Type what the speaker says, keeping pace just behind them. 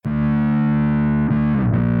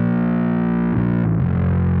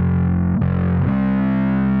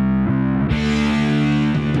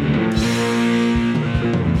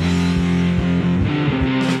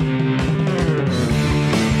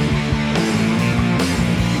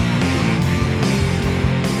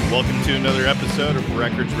Welcome to another episode of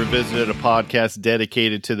Records Revisited, a podcast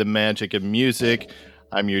dedicated to the magic of music.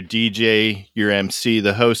 I'm your DJ, your MC,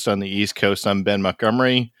 the host on the East Coast. I'm Ben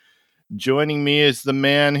Montgomery. Joining me is the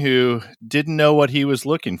man who didn't know what he was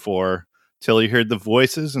looking for till he heard the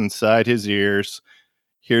voices inside his ears.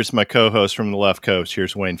 Here's my co-host from the left coast.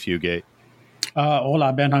 Here's Wayne Fugate.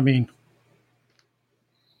 Hola, Benjamin.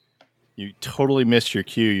 You totally missed your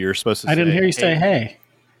cue. You're supposed to say, I didn't hear you say hey.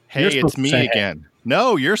 Hey, it's me again. Hey.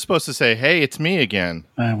 No, you're supposed to say, hey, it's me again.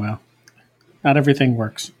 Well, not everything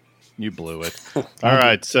works. You blew it. All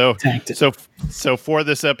right. So for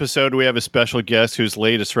this episode, we have a special guest whose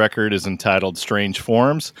latest record is entitled Strange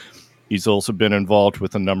Forms. He's also been involved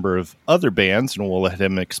with a number of other bands, and we'll let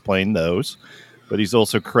him explain those. But he's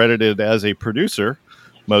also credited as a producer,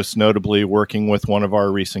 most notably working with one of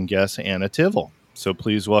our recent guests, Anna Tivel. So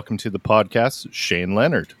please welcome to the podcast, Shane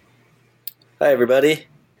Leonard. Hi, everybody.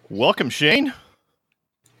 Welcome, Shane.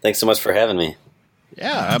 Thanks so much for having me.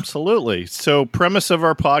 Yeah, absolutely. So premise of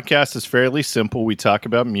our podcast is fairly simple. We talk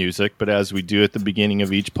about music, but as we do at the beginning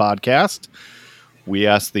of each podcast, we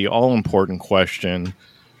ask the all-important question.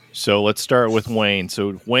 So let's start with Wayne.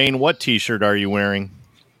 So Wayne, what t-shirt are you wearing?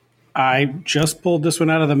 I just pulled this one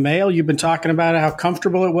out of the mail. You've been talking about how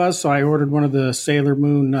comfortable it was, so I ordered one of the Sailor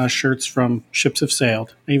Moon shirts from Ships Have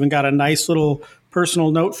Sailed. I even got a nice little personal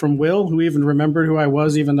note from Will, who even remembered who I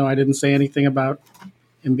was, even though I didn't say anything about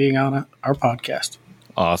him being on our podcast.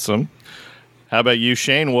 Awesome. How about you,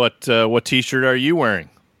 Shane? What t-shirt are you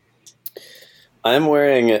wearing? I'm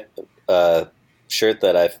wearing a shirt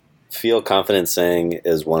that I feel confident saying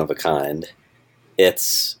is one of a kind.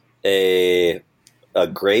 It's a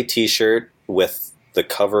gray t-shirt with the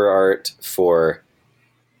cover art for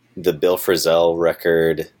the Bill Frisell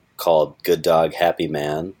record called Good Dog, Happy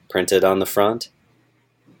Man printed on the front.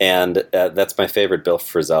 And that's my favorite Bill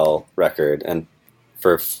Frisell record. And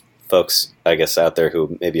for folks, I guess, out there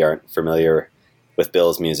who maybe aren't familiar with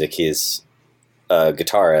Bill's music, he's a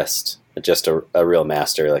guitarist, just a real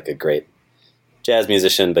master, like a great jazz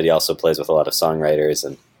musician, but he also plays with a lot of songwriters.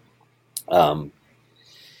 And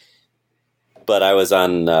but I was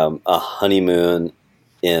on a honeymoon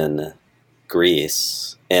in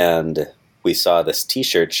Greece, and we saw this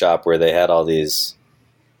t-shirt shop where they had all these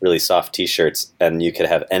really soft t-shirts, and you could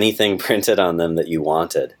have anything printed on them that you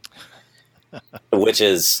wanted. Which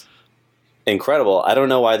is incredible. I don't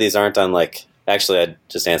know why these aren't on, actually, I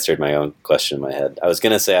just answered my own question in my head. I was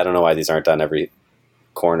going to say, I don't know why these aren't on every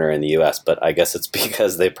corner in the U.S., but I guess it's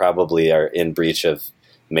because they probably are in breach of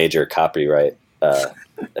major copyright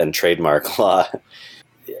and trademark law.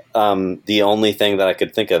 The only thing that I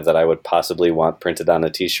could think of that I would possibly want printed on a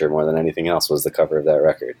t-shirt more than anything else was the cover of that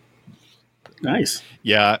record. Nice.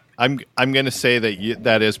 Yeah, I'm going to say that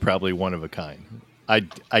that is probably one of a kind.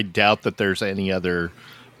 I doubt that there's any other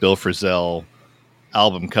Bill Frisell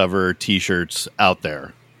album cover t-shirts out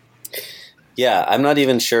there. Yeah, I'm not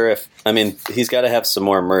even sure he's got to have some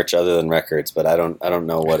more merch other than records, but I don't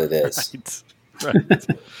know what it is. Right.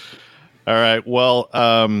 All right. Well,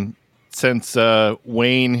 since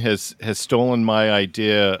Wayne has stolen my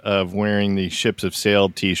idea of wearing the Ships Have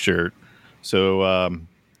Sailed t-shirt, so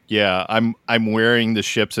yeah, I'm wearing the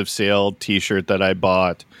Ships Have Sailed t-shirt that I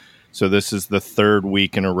bought. So this is the third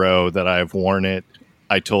week in a row that I've worn it.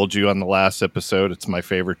 I told you on the last episode it's my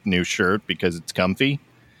favorite new shirt because it's comfy.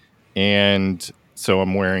 And so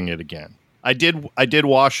I'm wearing it again. I did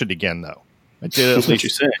wash it again, though. I did at least. What you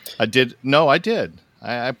said. I did. No, I did.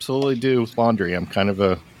 I absolutely do with laundry. I'm kind of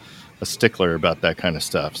a stickler about that kind of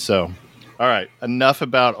stuff. So, all right, enough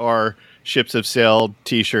about our Ships Have Sailed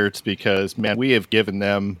t-shirts because, man, we have given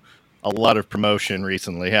them a lot of promotion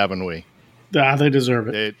recently, haven't we? They deserve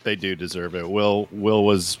it. They do deserve it. Will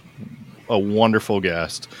was a wonderful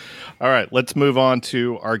guest. All right, let's move on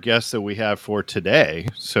to our guest that we have for today.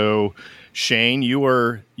 So, Shane, you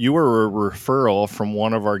were a referral from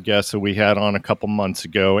one of our guests that we had on a couple months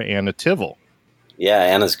ago, Anna Tivel. Yeah,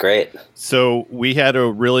 Anna's great. So we had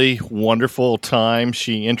a really wonderful time.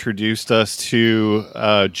 She introduced us to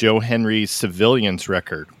Joe Henry's Civilians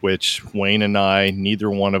record, which Wayne and I, neither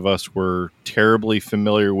one of us were terribly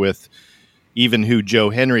familiar with even who Joe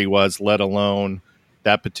Henry was, let alone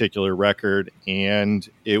that particular record. And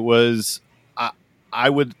it was,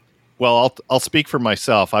 I'll speak for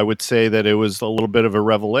myself. I would say that it was a little bit of a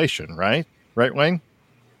revelation, right? Right, Wayne?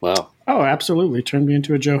 Wow. Oh, absolutely. Turned me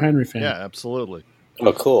into a Joe Henry fan. Yeah, absolutely.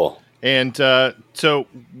 Oh, cool. And so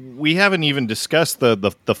we haven't even discussed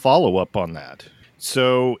the follow-up on that.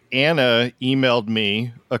 So Anna emailed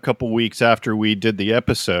me a couple weeks after we did the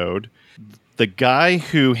episode. The guy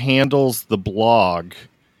who handles the blog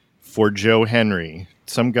for Joe Henry,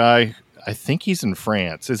 some guy, I think he's in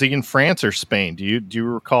France. Is he in France or Spain? Do you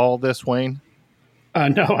recall this, Wayne?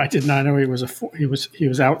 No, I did not know he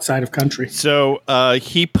was outside of country. So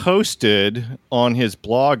he posted on his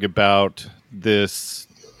blog about the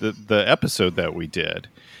episode that we did.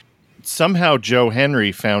 Somehow Joe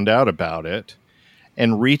Henry found out about it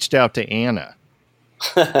and reached out to Anna.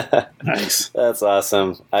 Nice. That's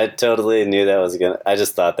awesome. I totally knew that was I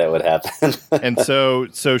just thought that would happen. And so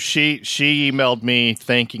she emailed me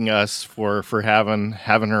thanking us for having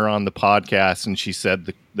her on the podcast, and she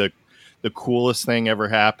said the coolest thing ever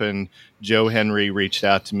happened. Joe Henry reached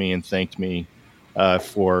out to me and thanked me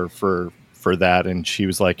for that, and she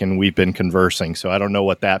was like, and we've been conversing. So I don't know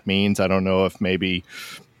what that means. I don't know if maybe,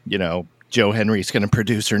 Joe Henry's going to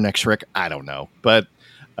produce her next record. I don't know, but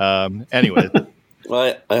anyway.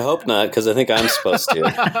 Well, I hope not, because I think I'm supposed to.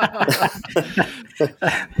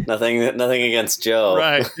 Nothing against Joe.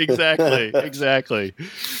 Right, exactly.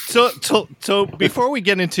 So before we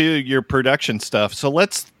get into your production stuff, so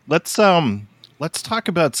let's talk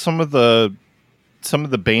about some of the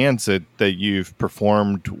bands that you've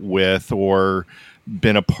performed with or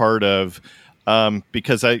been a part of,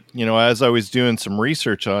 because as I was doing some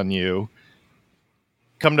research on you,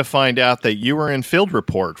 come to find out that you were in Field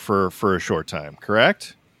Report for a short time,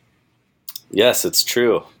 correct? Yes, it's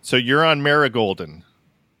true. So you're on Marigolden.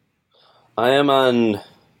 I am on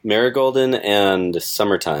Marigolden and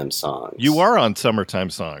Summertime Songs. You are on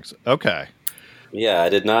Summertime Songs. Okay. Yeah, I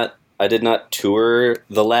did not tour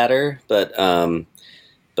the latter, but I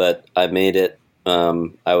made it.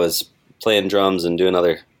 I was playing drums and doing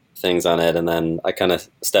other things on it, and then I kind of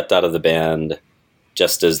stepped out of the band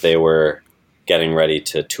just as they were getting ready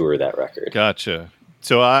to tour that record. Gotcha.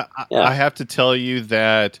 So I have to tell you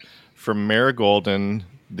that from Marigolden,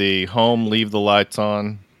 the Home Leave the Lights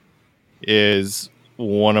On is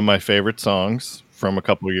one of my favorite songs from a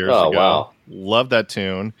couple of years ago. Wow. Love that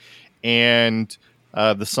tune. And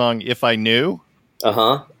the song If I Knew,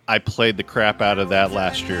 I played the crap out of that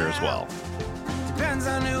last year as well. Depends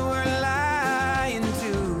on who we're lying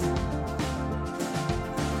to.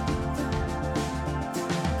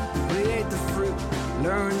 We ate the fruit,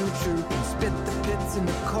 learned the truth, and spit the pits in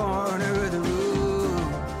the corner of the room.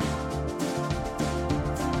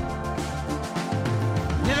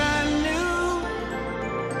 If I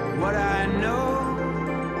knew what I know,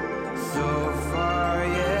 so far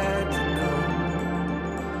yet to go.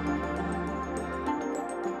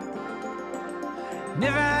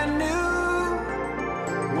 If I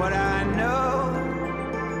knew what I know,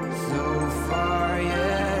 so far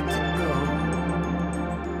yet to go.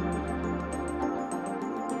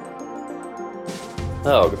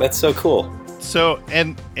 Oh, that's so cool. So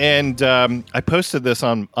and I posted this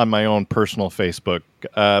on my own personal Facebook.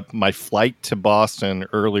 My flight to Boston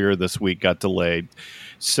earlier this week got delayed.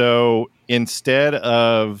 So instead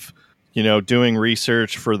of doing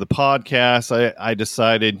research for the podcast, I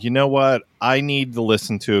decided, you know what? I need to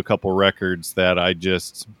listen to a couple records that I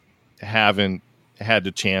just haven't had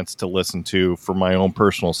the chance to listen to for my own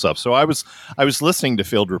personal stuff. So I was listening to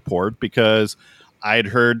Field Report because I had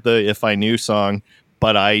heard the If I Knew song,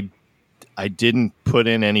 but I didn't put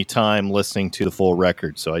in any time listening to the full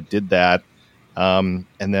record. So I did that. And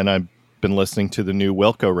then I've been listening to the new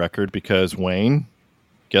Wilco record because, Wayne,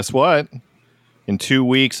 guess what? In 2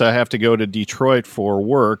 weeks, I have to go to Detroit for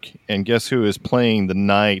work, and guess who is playing the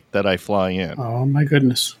night that I fly in? Oh, my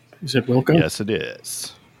goodness. Is it Wilco? Yes, it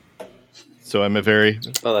is. So I'm a very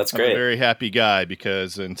happy guy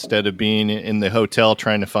because instead of being in the hotel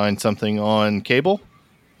trying to find something on cable,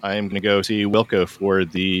 I am going to go see Wilco for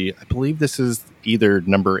I believe this is either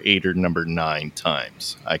number 8 or number 9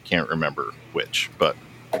 times. I can't remember which, but.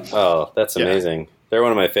 Oh, that's amazing. They're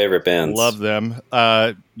one of my favorite bands. Love them.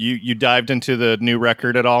 You dived into the new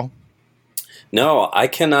record at all? No, I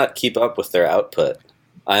cannot keep up with their output.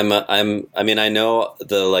 I know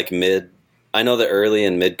the early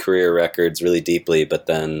and mid-career records really deeply, but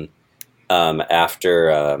then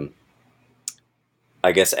after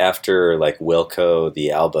like Wilco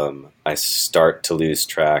the album, I start to lose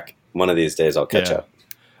track. One of these days I'll catch up.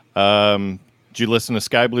 Did you listen to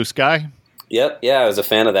Sky Blue Sky? Yep. Yeah, I was a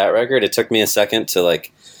fan of that record. It took me a second to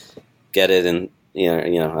like get it and I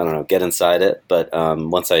don't know, get inside it. But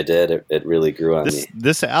once I did, it really grew on me.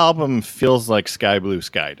 This album feels like Sky Blue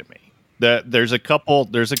Sky to me. There's a couple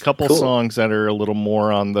cool songs that are a little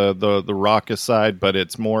more on the raucous side, but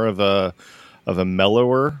it's more of a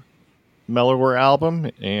mellower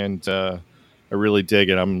album, and I really dig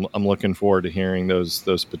it. I'm looking forward to hearing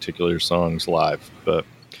those particular songs live. But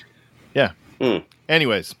yeah.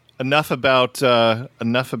 Anyways. Enough about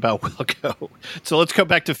Wilco. So let's go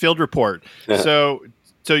back to Field Report. So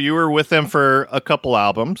So you were with them for a couple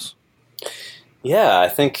albums. Yeah, I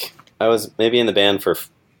think I was maybe in the band for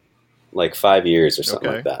like 5 years or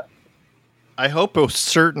something like that. I hope a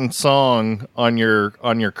certain song on your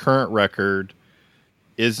current record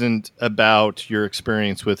isn't about your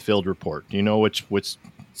experience with Field Report. Do you know which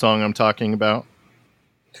song I'm talking about?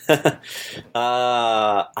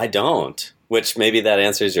 I don't. Which maybe that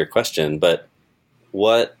answers your question. But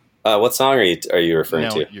what song are you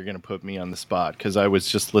referring to? You're going to put me on the spot because I was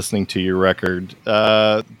just listening to your record.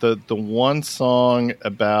 The one song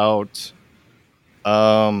about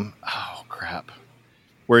oh crap,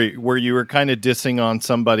 where you were kind of dissing on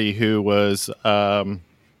somebody who was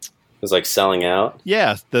it was like Selling Out.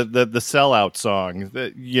 Yeah, the sellout song.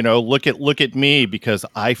 Look at me because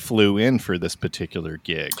I flew in for this particular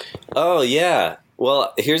gig. Oh yeah.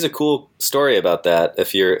 Well, here's a cool story about that.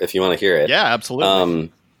 If you want to hear it. Yeah,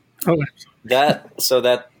 absolutely. I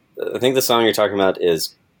think the song you're talking about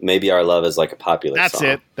is Maybe Our Love Is Like a Popular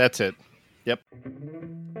Song. That's it. Yep.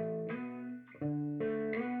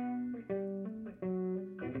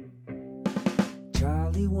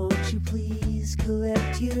 Charlie, won't you please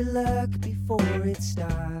collect your luck before it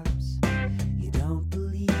stops? You don't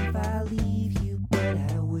believe I'll leave you, but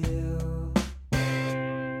I will.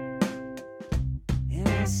 And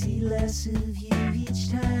I see less of you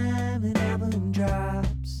each time an album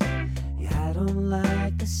drops. Yeah, I don't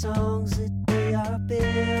like the songs that pay our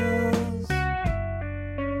bills.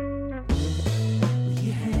 Well,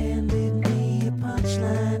 you handed me a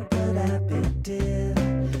punchline, but I bent it.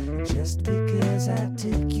 Just because I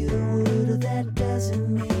took your word, that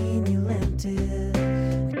doesn't mean you lent it.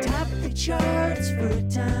 We topped the charts for a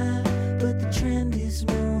time, but the trend is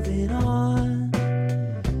moving on.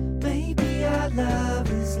 Maybe our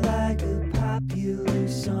love is like a popular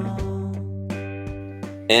song.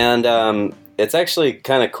 And it's actually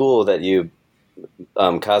kind of cool that you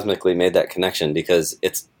cosmically made that connection, because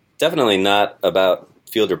it's definitely not about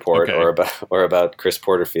Field Report or about Chris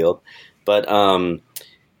Porterfield, but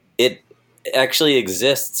it actually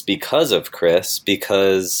exists because of Chris,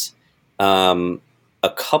 because a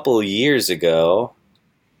couple years ago,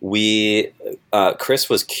 Chris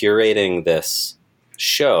was curating this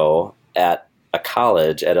show at a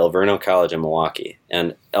college, at Alverno College in Milwaukee.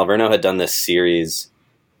 And Alverno had done this series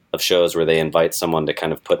of shows where they invite someone to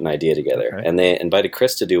kind of put an idea together. Okay. And they invited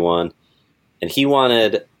Chris to do one. And he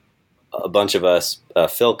wanted a bunch of us,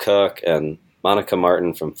 Phil Cook and Monica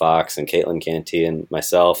Martin from Fox and Caitlin Canty and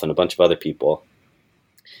myself and a bunch of other people,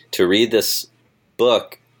 to read this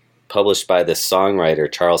book published by this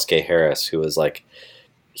songwriter, Charles K. Harris, who was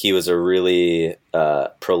he was a really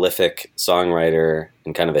prolific songwriter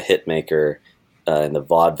and kind of a hit maker in the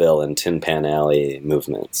vaudeville and Tin Pan Alley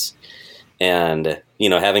movements. And,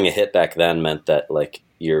 having a hit back then meant that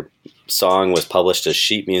your song was published as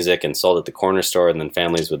sheet music and sold at the corner store, and then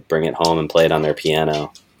families would bring it home and play it on their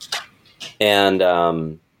piano. And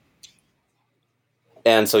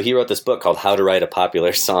so he wrote this book called How to Write a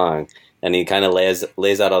Popular Song, and he kind of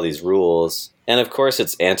lays out all these rules. And of course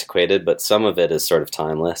it's antiquated, but some of it is sort of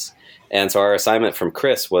timeless. And so our assignment from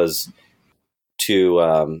Chris was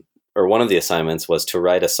one of the assignments was to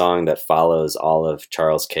write a song that follows all of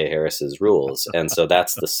Charles K. Harris's rules. And so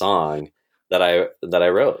that's the song that I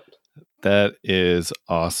wrote. That is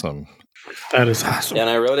awesome. That is awesome. And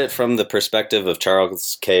I wrote it from the perspective of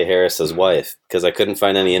Charles K. Harris's wife, because I couldn't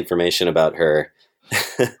find any information about her.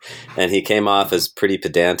 And he came off as pretty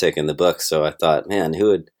pedantic in the book. So I thought, man, who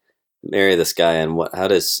would marry this guy? And how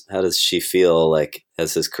does she feel like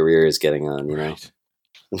as his career is getting on, Right.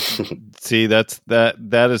 See, that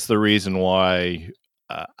is the reason why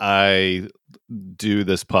I do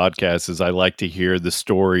this podcast, is I like to hear the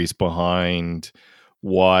stories behind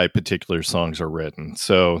why particular songs are written.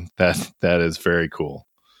 So that is very cool.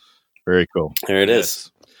 Very cool. There it is.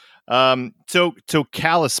 So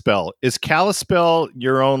Kalispell, is Kalispell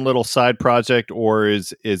your own little side project, or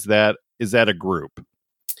is that a group?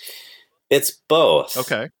 It's both.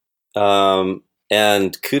 Okay.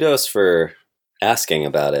 And kudos for asking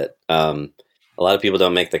about it. A lot of people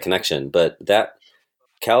don't make the connection, but that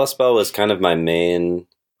Kalispell was kind of my main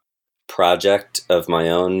project of my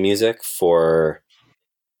own music for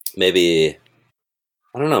maybe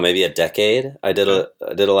a decade. I did a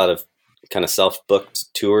lot of kind of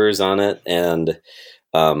self-booked tours on it, and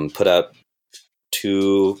put out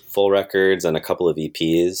 2 full records and a couple of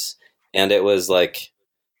EPs. And it was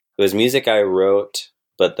music I wrote,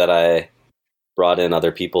 but that I brought in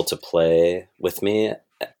other people to play with me.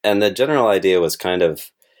 And the general idea was kind of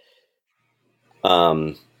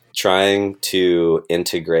trying to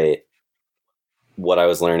integrate what I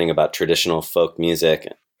was learning about traditional folk music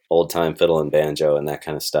old time fiddle and banjo and that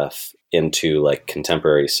kind of stuff into like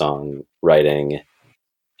contemporary songwriting.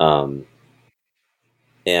 And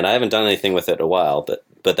I haven't done anything with it in a while, but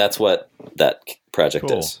that's what that project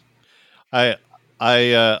Cool. is. I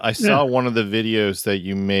saw one of the videos that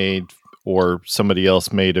you made or somebody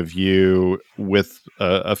else made of you with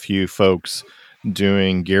a few folks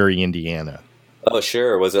doing Gary, Indiana. Oh,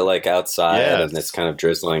 sure. Was it like outside Yes. and it's kind of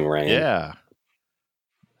drizzling rain? Yeah.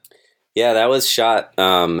 Yeah, that was shot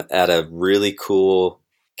at a really cool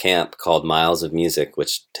camp called Miles of Music,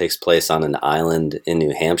 which takes place on an island in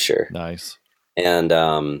New Hampshire. Nice. And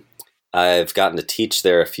I've gotten to teach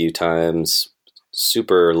there a few times.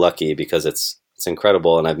 Super lucky because it's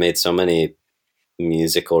incredible, and I've made so many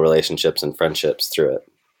musical relationships and friendships through it.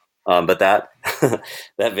 But that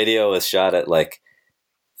that video was shot at like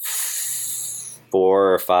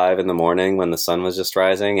 4 or 5 in the morning when the sun was just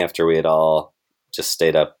rising, after we had all just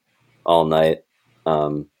stayed up all night,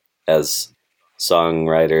 as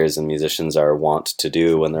songwriters and musicians are wont to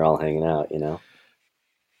do when they're all hanging out, you know?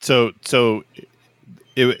 So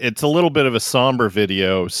it's a little bit of a somber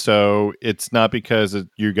video. So it's not because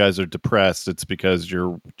you guys are depressed. It's because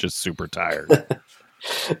you're just super tired.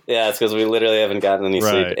 Yeah, it's because we literally haven't gotten any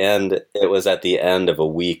Right. sleep, and it was at the end of a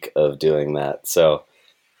week of doing that. So,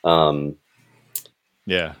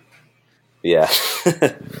 Yeah. yeah.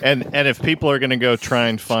 And if people are going to go try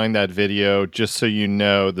and find that video, just so you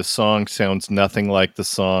know, the song sounds nothing like the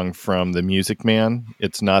song from The Music Man.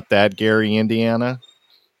 It's not that Gary, Indiana.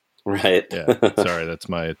 Right. Yeah. Sorry, that's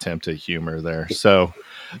my attempt at humor there. So,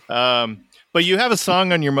 but you have a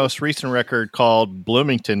song on your most recent record called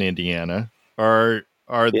Bloomington, Indiana. Are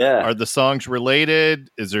the songs related?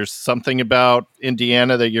 Is there something about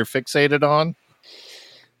Indiana that you're fixated on?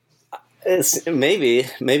 Maybe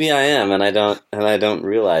I am, and I don't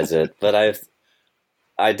realize it. But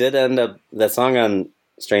I did end up, that song on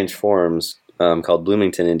Strange Forms, called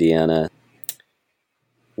Bloomington, Indiana,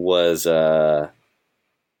 was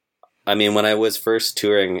I mean, when I was first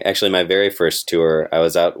touring, actually my very first tour, I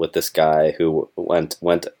was out with this guy who went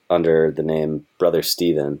under the name Brother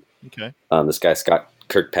Steven. Okay. This guy, Scott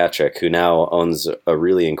Kirkpatrick, who now owns a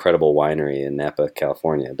really incredible winery in Napa,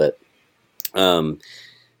 California. But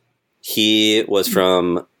he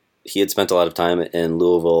had spent a lot of time in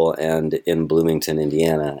Louisville and in Bloomington,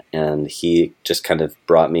 Indiana, and he just kind of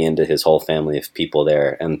brought me into his whole family of people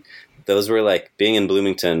there. And those were like, being in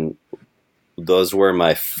Bloomington, those were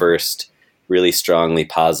my first really strongly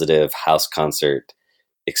positive house concert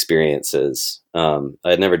experiences. I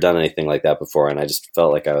had never done anything like that before, and I just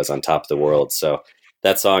felt like I was on top of the world. So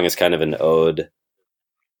that song is kind of an ode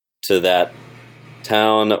to that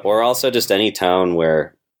town, or also just any town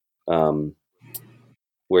where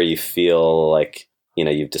you feel like, you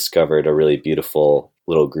know, you've discovered a really beautiful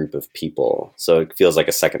little group of people. So it feels like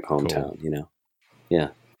a second hometown, Cool. you know? Yeah.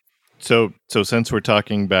 So since we're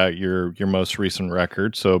talking about your most recent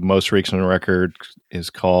record, so most recent record is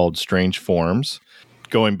called Strange Forms.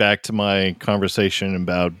 Going back to my conversation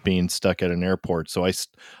about being stuck at an airport, so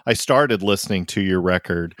I started listening to your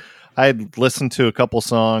record. I had listened to a couple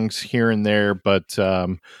songs here and there, but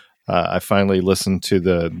I finally listened to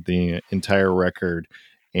the entire record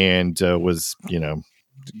and was, you know,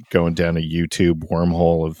 going down a YouTube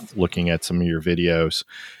wormhole of looking at some of your videos.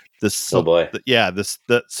 Oh boy.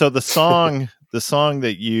 So the song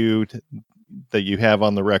that you have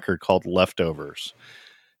on the record called Leftovers.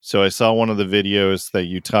 So I saw one of the videos that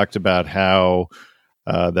you talked about how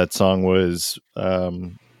that song was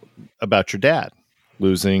about your dad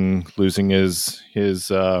losing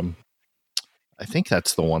his I think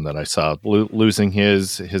that's the one that I saw, losing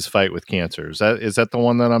his fight with cancer. Is that the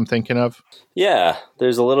one that I'm thinking of? Yeah,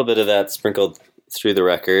 there's a little bit of that sprinkled through the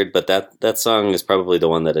record, but that song is probably the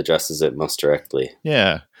one that addresses it most directly.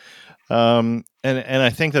 Yeah. And I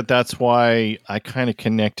think that's why I kind of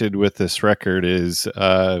connected with this record is,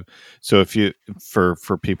 so if you, for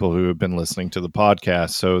people who have been listening to the podcast,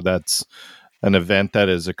 so that's an event that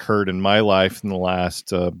has occurred in my life in the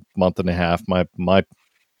last month and a half.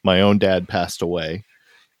 My own dad passed away.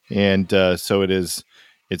 And so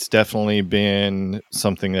it's definitely been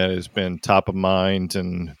something that has been top of mind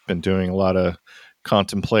and been doing a lot of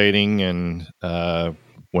contemplating, and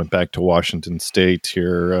went back to Washington State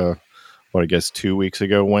here, I guess 2 weeks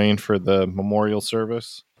ago, Wayne, for the memorial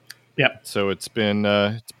service. Yeah. So it's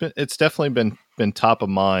definitely been top of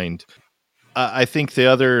mind. I think the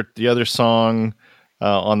other song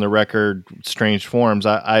on the record, Strange Forms,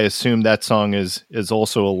 I assume that song is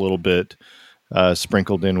also a little bit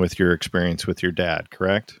sprinkled in with your experience with your dad,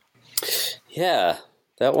 correct? Yeah,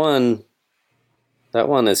 that one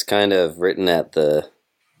is kind of written at the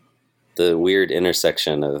the weird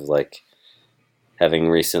intersection of like having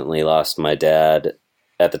recently lost my dad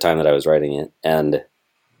at the time that I was writing it, and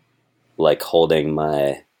like holding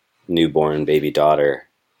my newborn baby daughter,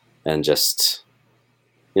 and just,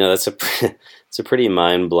 you know, that's it's a pretty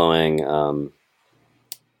mind blowing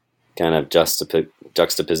kind of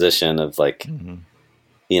juxtaposition of like,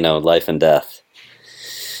 you know, life and death.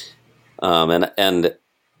 And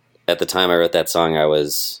at the time I wrote that song, I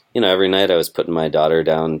was, you know, every night I was putting my daughter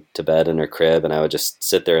down to bed in her crib, and I would just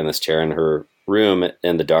sit there in this chair in her room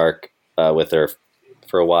in the dark with her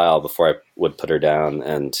for a while before I would put her down.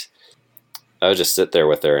 And I would just sit there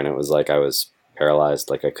with her, and it was like I was paralyzed,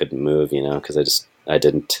 like I couldn't move, you know, because I just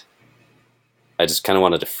kind of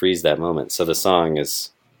wanted to freeze that moment. So the song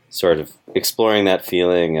is sort of exploring that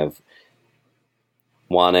feeling of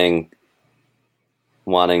wanting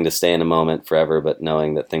to stay in a moment forever, but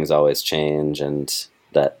knowing that things always change, and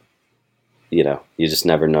that, you know, you just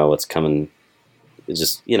never know what's coming. It's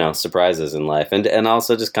just, you know, surprises in life, and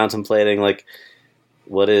also just contemplating like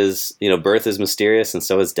what is, you know, birth is mysterious, and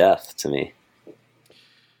so is death to me.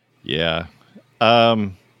 Yeah.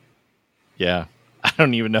 Yeah. I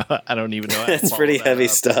don't even know. How to It's pretty heavy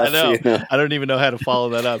stuff. I know. You know? I don't even know how to follow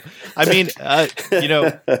that up. I mean,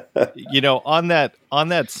 you know, on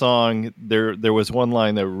that song, there was one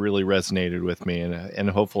line that really resonated with me, and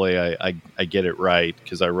hopefully I get it right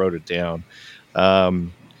because I wrote it down.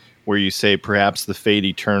 Where you say, perhaps the fate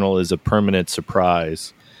eternal is a permanent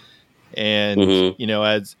surprise. And, you know,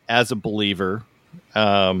 as a believer,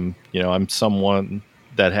 you know, I'm someone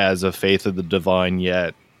that has a faith of the divine,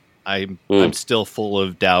 yet I'm still full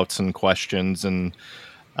of doubts and questions. And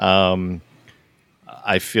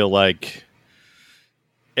I feel like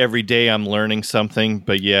every day I'm learning something,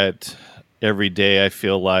 but yet every day I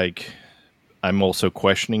feel like I'm also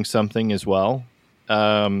questioning something as well.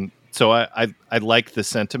 So I like the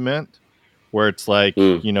sentiment where it's like,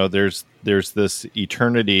 you know, there's this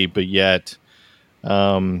eternity, but yet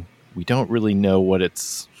we don't really know what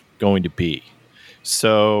it's going to be.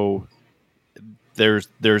 So there's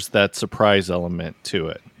that surprise element to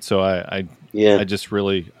it. So I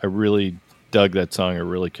really dug that song. It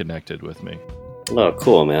really connected with me. Oh,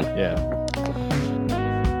 cool, man. Yeah.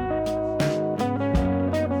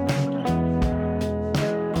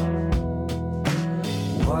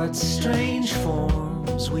 What strange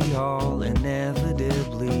forms we all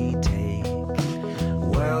inevitably take.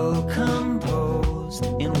 Well composed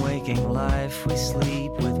in waking life, we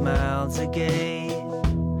sleep with mouths agape.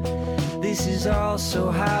 This is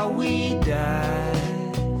also how we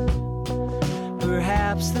die.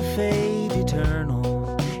 Perhaps the fate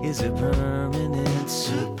eternal is a permanent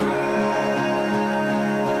surprise.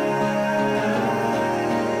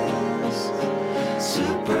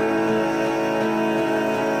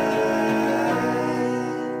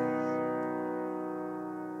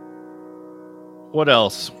 What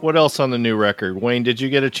else? What else on the new record? Wayne, did you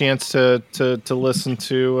get a chance to listen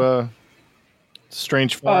to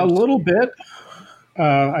Strange Forms? A little bit.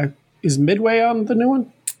 Is Midway on the new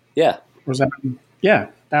one? Yeah. Or was that? Yeah,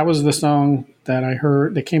 that was the song that I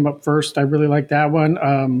heard that came up first. I really liked that one.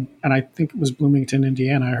 And I think it was Bloomington,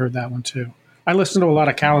 Indiana. I heard that one too. I listened to a lot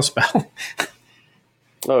of Kalispell.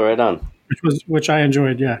 Oh, right on. Which I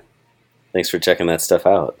enjoyed. Yeah. Thanks for checking that stuff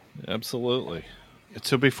out. Absolutely.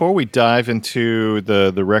 So before we dive into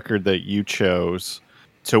the record that you chose,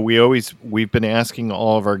 so we've been asking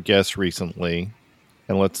all of our guests recently,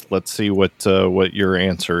 and let's see what your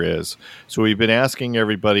answer is. So we've been asking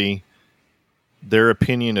everybody their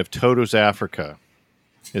opinion of Toto's Africa.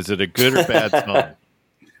 Is it a good or bad song?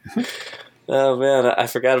 Oh man, I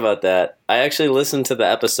forgot about that. I actually listened to the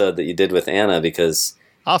episode that you did with Anna because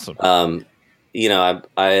awesome. You know,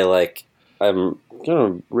 I'm you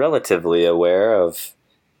know, relatively aware of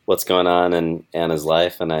what's going on in Anna's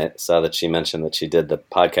life, and I saw that she mentioned that she did the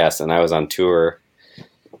podcast, and I was on tour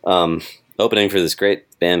opening for this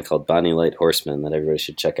great band called Bonnie Light Horseman that everybody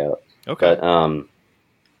should check out. Okay.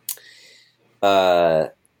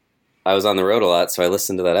 But I was on the road a lot, so I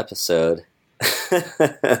listened to that episode.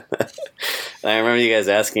 I remember you guys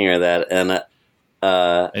asking her that,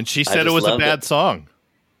 and she said it was a bad song.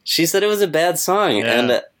 She said it was a bad song, yeah.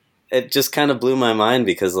 And it just kind of blew my mind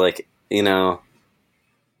because, like, you know,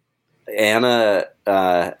 Anna,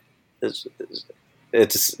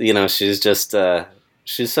 it's, you know, she's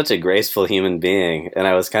such a graceful human being. And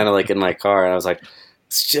I was kind of like in my car and I was like,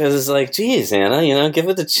 geez, Anna, you know, give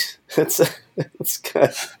it it's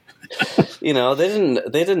good. You know, they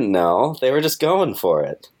didn't know. They were just going for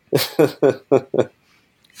it.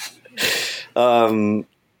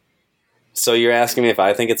 So you're asking me if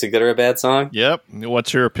I think it's a good or a bad song? Yep.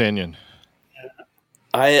 What's your opinion?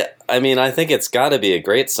 I mean, I think it's got to be a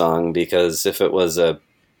great song, because if it was a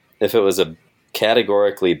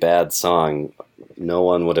categorically bad song, no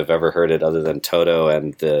one would have ever heard it other than Toto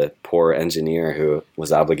and the poor engineer who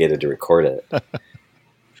was obligated to record it.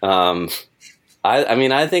 I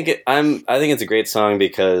mean, I think it's a great song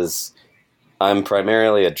because I'm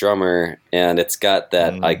primarily a drummer, and it's got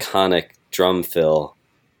that iconic drum fill.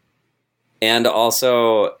 And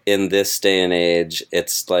also, in this day and age,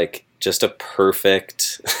 it's like just a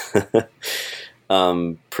perfect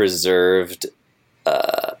preserved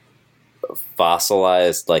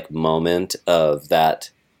fossilized like moment of that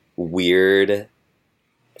weird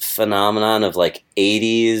phenomenon of like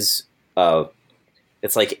 80s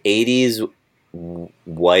it's like 80s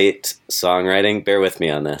white songwriting. Bear with me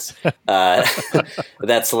on this.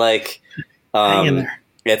 That's like hang in there.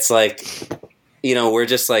 It's like, you know, we're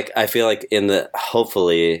just like, I feel like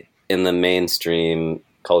hopefully in the mainstream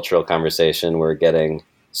cultural conversation, we're getting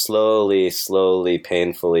slowly,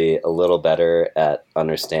 painfully a little better at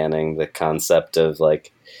understanding the concept of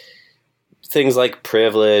like things like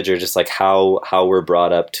privilege, or just like how we're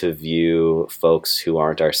brought up to view folks who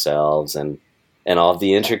aren't ourselves, and all of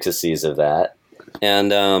the intricacies of that.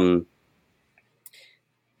 And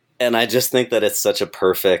I just think that it's such a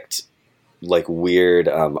perfect, like, weird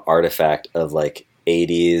artifact of like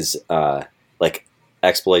 80s like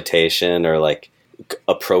exploitation or like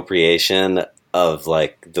appropriation of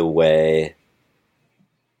like the way,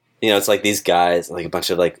 you know, it's like these guys, like a bunch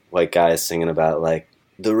of like white guys singing about like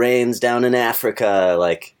the rains down in Africa.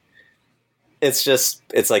 Like it's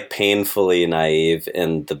like painfully naive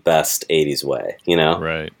in the best 80s way, you know?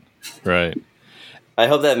 Right. I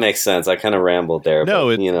hope that makes sense. I kind of rambled there. No,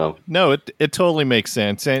 but, you know, it totally makes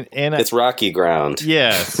sense. And it's rocky ground.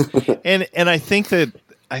 Yes. and I think the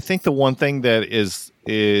one thing that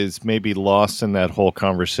is maybe lost in that whole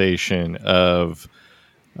conversation of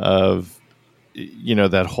you know,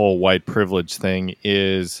 that whole white privilege thing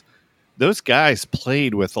is those guys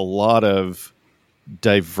played with a lot of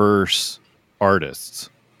diverse artists.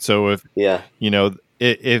 So if you know,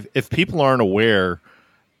 if people aren't aware,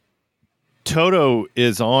 Toto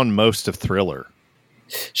is on most of Thriller.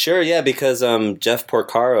 Sure, yeah, because Jeff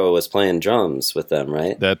Porcaro was playing drums with them,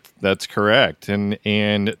 right? That's correct.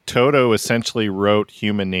 And Toto essentially wrote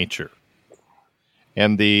Human Nature.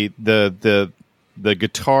 And the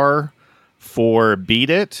guitar for Beat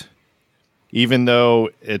It, even though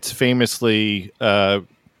it's famously you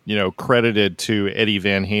know, credited to Eddie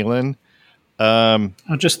Van Halen,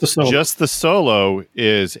 just the solo. Just the solo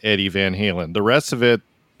is Eddie Van Halen. The rest of it,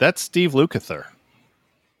 that's Steve Lukather.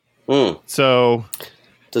 So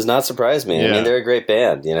does not surprise me. Yeah. I mean, they're a great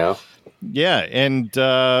band, you know. Yeah, and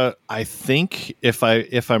I think if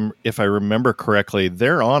I remember correctly,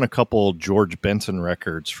 they're on a couple George Benson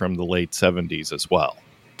records from the late 70s as well.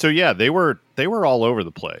 So yeah, they were all over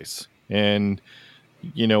the place, and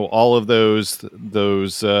you know, all of those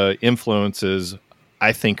influences,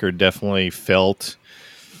 I think, are definitely felt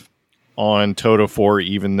on Toto 4,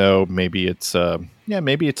 even though maybe it's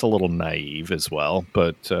maybe it's a little naive as well,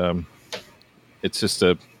 but it's just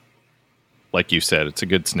like you said, it's a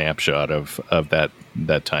good snapshot of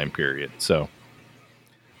that time period. So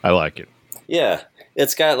I like it. Yeah,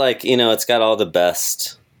 it's got like, you know, it's got all the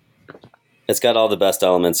best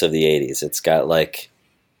elements of the 80s. It's got like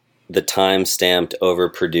the time-stamped,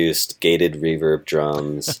 overproduced, gated reverb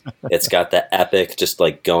drums. It's got the epic, just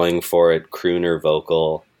like going for it crooner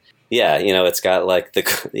vocal. Yeah, you know, it's got like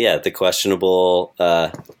the questionable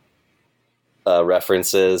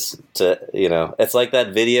references to, you know, it's like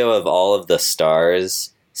that video of all of the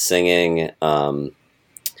stars singing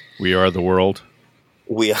We Are the World.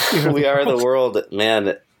 We Are the World.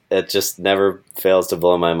 Man, it just never fails to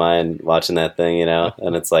blow my mind watching that thing, you know?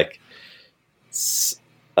 And it's like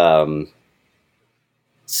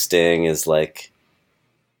Sting is like,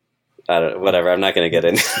 I don't, whatever. I'm not going to get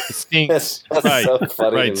into Sting. Right, so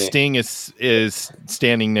funny Sting is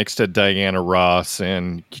standing next to Diana Ross,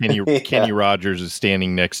 and Kenny Rogers is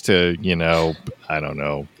standing next to, you know, I don't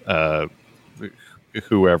know,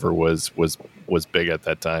 whoever was big at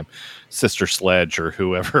that time, Sister Sledge or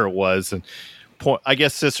whoever it was, and I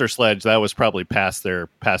guess Sister Sledge, that was probably past their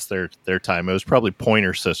time. It was probably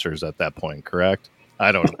Pointer Sisters at that point, correct?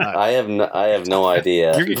 I don't know. I have no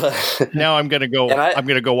idea. Now I'm gonna go. I'm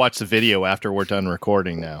gonna go watch the video after we're done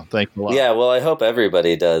recording. Now, thanks a lot. Yeah, well, I hope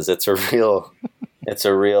everybody does. It's a real.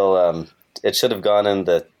 It should have gone in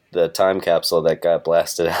the time capsule that got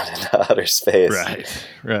blasted out into outer space.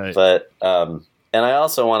 Right. But and I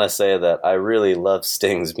also want to say that I really love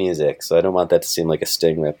Sting's music, so I don't want that to seem like a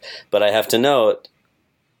Sting rip. But I have to note,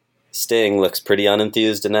 Sting looks pretty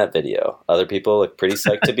unenthused in that video. Other people look pretty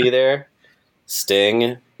psyched to be there.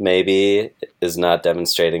 Sting maybe is not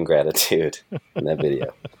demonstrating gratitude in that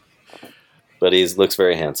video. But he looks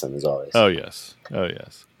very handsome, as always. Oh, yes. Oh,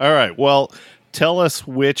 yes. All right. Well, tell us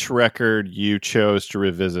which record you chose to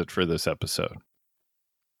revisit for this episode.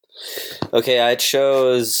 Okay, I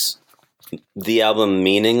chose the album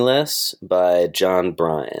Meaningless by John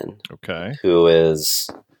Bryan. Okay. Who is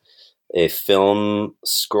a film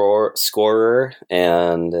scorer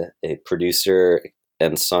and a producer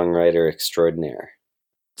and songwriter extraordinaire.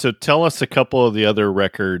 So tell us a couple of the other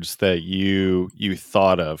records that you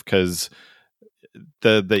thought of, because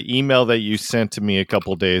the email that you sent to me a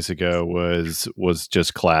couple days ago was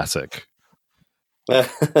just classic.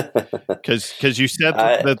 Because you said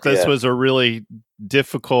that this was a really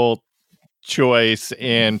difficult choice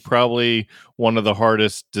and probably one of the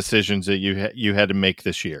hardest decisions that you had to make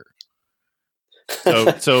this year.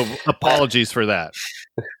 So apologies for that.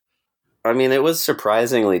 I mean, it was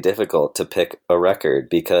surprisingly difficult to pick a record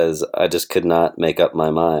because I just could not make up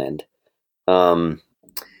my mind.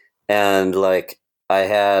 And like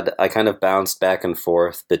I kind of bounced back and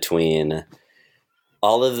forth between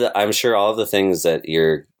I'm sure all of the things that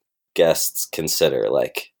your guests consider.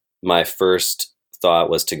 Like, my first thought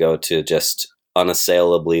was to go to just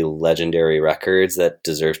unassailably legendary records that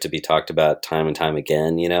deserve to be talked about time and time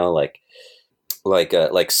again, you know, like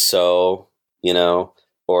So, you know,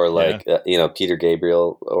 or like, you know, Peter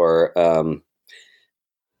Gabriel, or that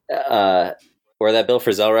Bill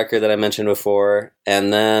Frisell record that I mentioned before.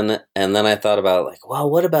 And then I thought about, like, well,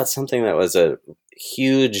 what about something that was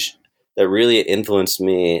that really influenced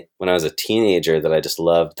me when I was a teenager, that I just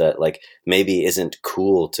loved, that like maybe isn't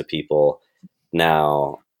cool to people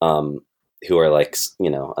now, who are like, you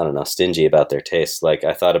know, I don't know, stingy about their taste. Like,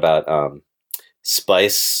 I thought about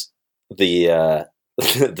Spice, the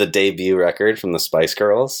debut record from the Spice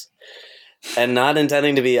Girls, and not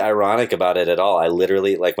intending to be ironic about it at all. I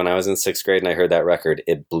literally, like, when I was in 6th grade and I heard that record,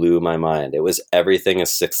 it blew my mind. It was everything a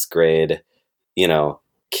 6th grade, you know,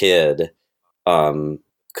 kid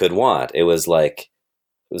could want. It was like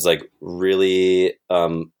really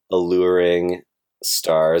alluring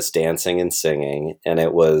stars dancing and singing, and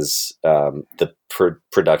it was the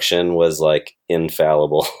production was like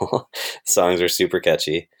infallible. Songs are super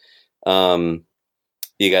catchy.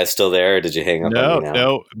 You guys still there, or did you hang up on me now?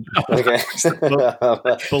 No. Okay.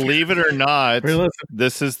 Believe it or not,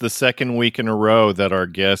 this is the second week in a row that our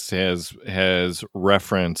guest has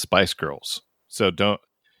referenced Spice Girls. So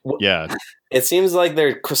yeah. It seems like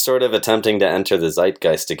they're sort of attempting to enter the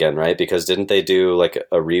zeitgeist again, right? Because didn't they do like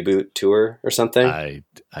a reboot tour or something? I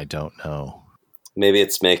don't know. Maybe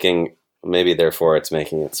therefore it's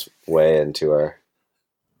making its way into our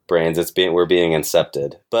brains. We're being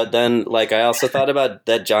incepted. But then, like, I also thought about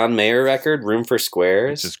that John Mayer record, Room for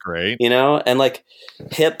Squares, which is great, you know, and like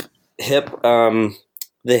the hip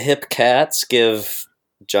cats give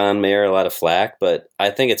John Mayer a lot of flack, but I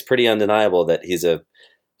think it's pretty undeniable that he's a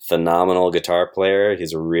phenomenal guitar player.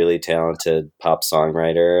 He's a really talented pop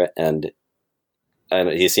songwriter, and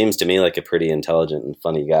he seems to me like a pretty intelligent and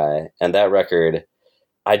funny guy. And that record,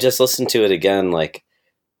 I just listened to it again like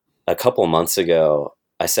a couple months ago.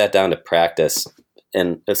 I sat down to practice,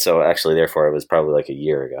 and so actually, therefore, it was probably like a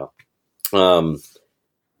year ago.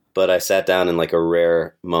 But I sat down in like a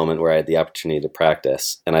rare moment where I had the opportunity to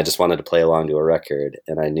practice, and I just wanted to play along to a record.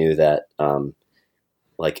 And I knew that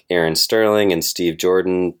like Aaron Sterling and Steve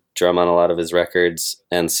Jordan drum on a lot of his records.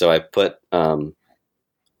 And so I put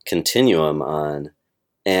Continuum on,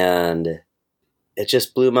 and it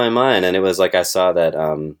just blew my mind. And it was like I saw that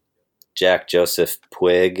Jack Joseph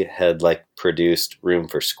Puig had like produced Room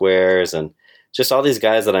for Squares, and just all these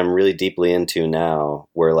guys that I'm really deeply into now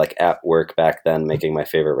were like at work back then making my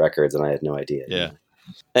favorite records, and I had no idea. Yeah.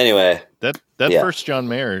 Anyway, that first John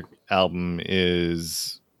Mayer album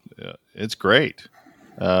is it's great.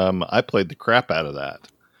 I played the crap out of that.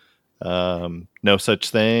 No Such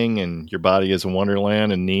Thing and Your Body is a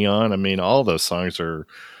Wonderland and Neon. I mean, all those songs are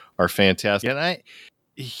fantastic. And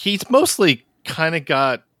he's mostly kind of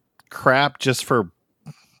got crap just for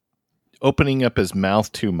opening up his mouth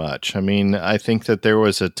too much. I mean, I think that there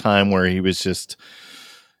was a time where he was just,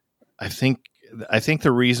 I think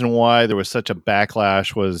the reason why there was such a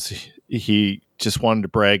backlash was he just wanted to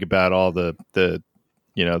brag about all the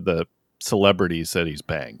celebrities that he's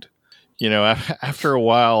banged. You know, after a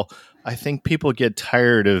while, I think people get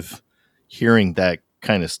tired of hearing that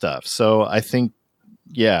kind of stuff. So I think,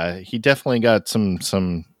 yeah, he definitely got some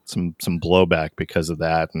blowback because of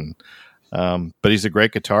that. And but he's a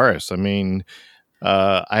great guitarist. I mean,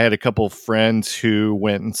 I had a couple of friends who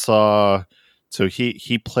went and saw So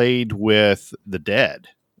he played with the Dead,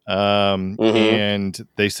 and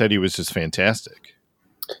they said he was just fantastic.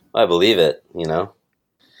 I believe it. You know.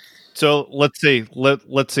 So let's see.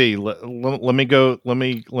 Let's see. Let me go. Let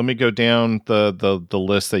me go down the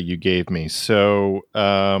list that you gave me. So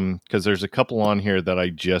because there's a couple on here that I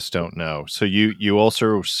just don't know. So you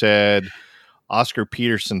also said Oscar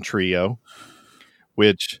Peterson Trio,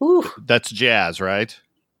 which that's jazz, right?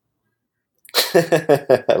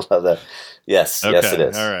 I love that. Yes, Okay, yes, it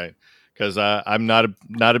is. All right, because I'm not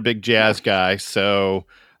a big jazz guy, so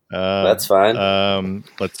That's fine.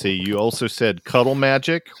 Let's see. You also said Cuddle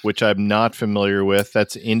Magic, which I'm not familiar with.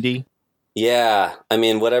 That's indie. Yeah, I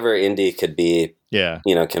mean, whatever indie could be, Yeah.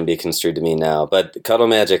 can be construed to me now. But Cuddle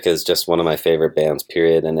Magic is just one of my favorite bands,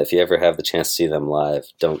 period. And if you ever have the chance to see them live,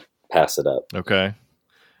 don't pass it up. Okay.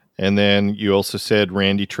 And then you also said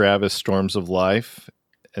Randy Travis, Storms of Life,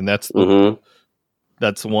 and that's the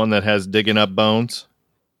one that has Digging Up Bones.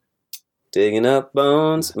 Digging Up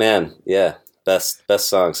Bones, man, yeah, best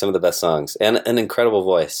song, some of the best songs, and an incredible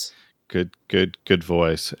voice. Good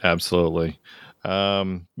voice, absolutely.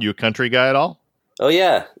 You a country guy at all? Oh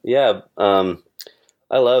yeah.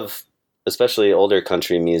 I love especially older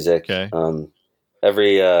country music. Okay.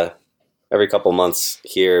 Every couple months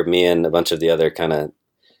here, me and a bunch of the other kind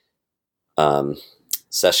of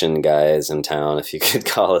session guys in town, if you could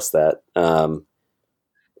call us that,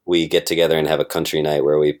 we get together and have a country night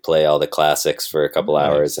where we play all the classics for a couple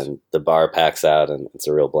hours, and the bar packs out, and it's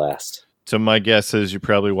a real blast. So my guess is you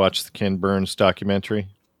probably watched the Ken Burns documentary.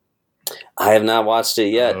 I have not watched it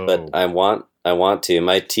yet, but I want to.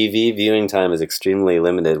 My TV viewing time is extremely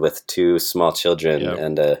limited with 2 small children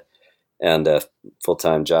and a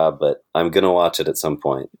full-time job, but I'm going to watch it at some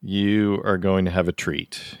point. You are going to have a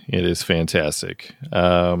treat. It is fantastic.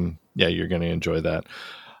 Yeah, you're going to enjoy that.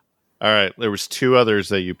 All right. There was 2 others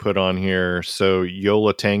that you put on here. So Yo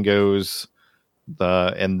La Tengo's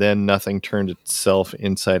and Then Nothing Turned Itself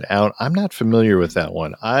Inside Out. I'm not familiar with that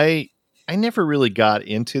one. I never really got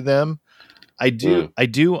into them. I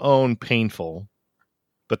do own Painful,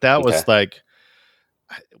 but that was like,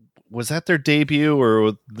 was that their debut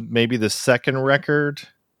or maybe the second record?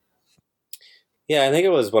 Yeah, I think it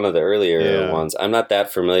was one of the earlier ones. I'm not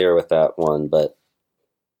that familiar with that one, but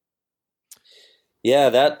yeah,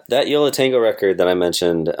 that Yo La Tengo record that I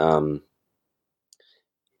mentioned, a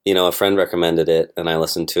friend recommended it, and I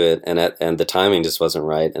listened to it, and the timing just wasn't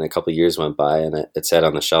right, and a couple of years went by, and it sat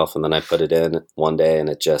on the shelf, and then I put it in one day, and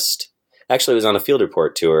it actually was on a Field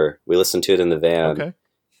Report tour. We listened to it in the van,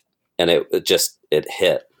 and it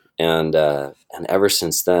hit, and ever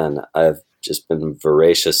since then, I've just been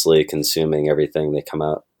voraciously consuming everything they come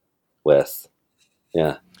out with.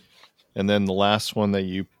 Yeah. And then the last one that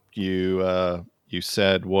you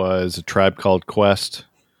said was A Tribe Called Quest,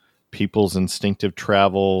 People's Instinctive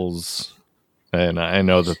Travels, and I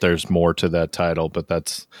know that there's more to that title, but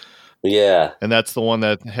that's and that's the one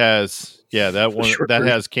that has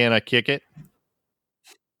has Can I Kick It?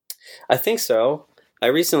 I think so. I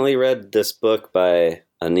recently read this book by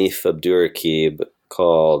Anif Abdurraqib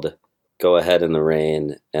called Go Ahead in the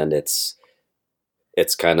Rain, and it's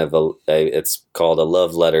kind of it's called A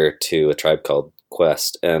Love Letter to A Tribe Called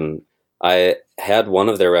Quest, and I had one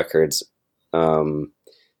of their records.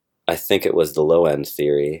 I think it was The Low End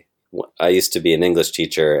Theory. I used to be an English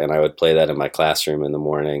teacher, and I would play that in my classroom in the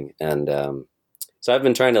morning. And so I've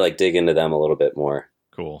been trying to dig into them a little bit more.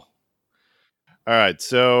 Cool. All right.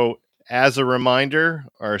 So as a reminder,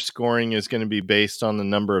 our scoring is going to be based on the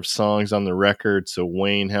number of songs on the record. So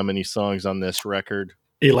Wayne, how many songs on this record?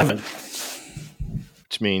 11.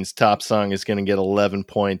 Which means top song is going to get 11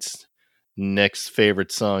 points. Next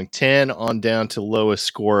favorite song, 10 on down to lowest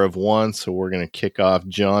score of 1. So we're going to kick off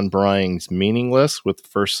John Brying's Meaningless with the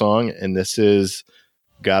first song. And this is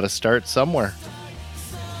Gotta Start Somewhere.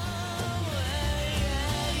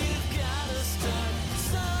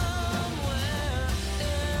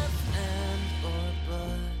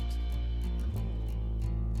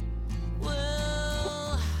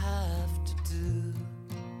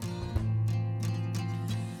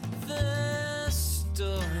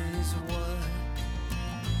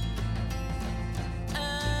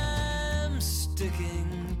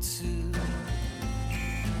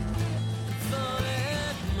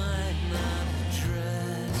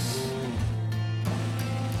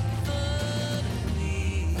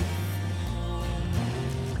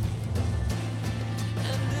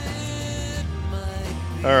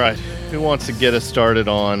 All right, who wants to get us started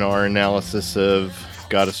on our analysis of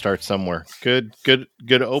Gotta Start Somewhere? Good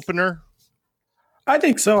opener. I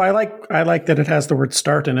think so. I like that it has the word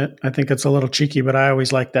 "start" in it. I think it's a little cheeky, but I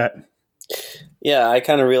always like that. Yeah, I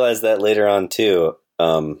kind of realized that later on too.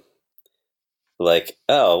 Like,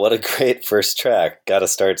 oh, what a great first track. Got to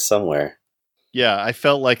start somewhere. Yeah, I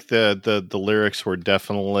felt like the lyrics were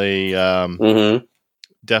definitely Mm-hmm.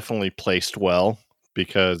 definitely placed well,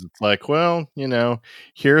 because it's like, well,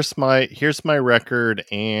 here's my record,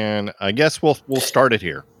 and I guess we'll start it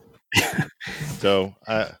here. So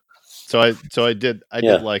I did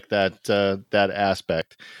Yeah. like that that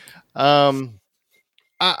aspect.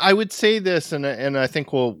 I would say this, and I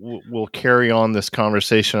think we'll carry on this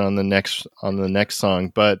conversation on the next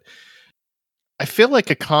song, but I feel like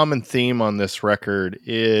a common theme on this record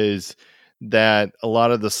is that a lot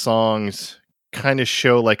of the songs kind of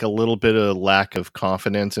show like a little bit of lack of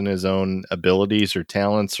confidence in his own abilities or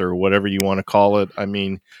talents or whatever you want to call it. I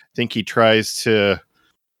mean, I think he tries to,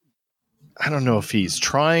 I don't know if he's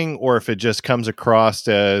trying or if it just comes across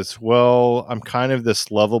as, well, I'm kind of this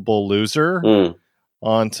lovable loser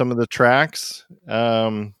on some of the tracks.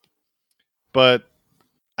 But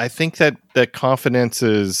I think that confidence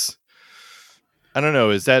is, I don't know,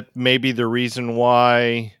 is that maybe the reason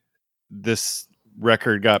why this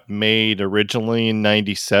record got made originally in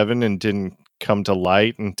 97 and didn't come to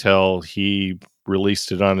light until he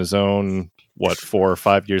released it on his own, 4 or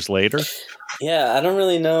 5 years later? Yeah, I don't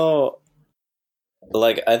really know.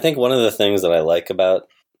 Like, I think one of the things that I like about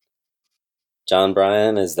John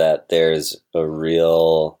Bryan is that there's a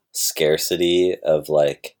real scarcity of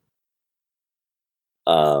like,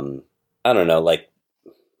 I don't know, like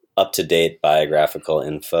up-to-date biographical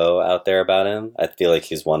info out there about him. I feel like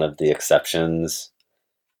he's one of the exceptions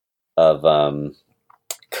of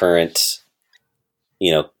current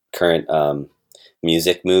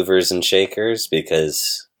music movers and shakers,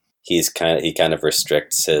 because he kind of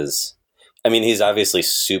restricts his. I mean, he's obviously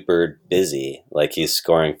super busy. Like, he's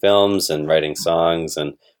scoring films and writing songs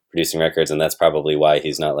and producing records, and that's probably why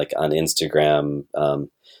he's not like on Instagram,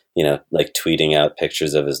 like tweeting out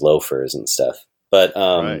pictures of his loafers and stuff. But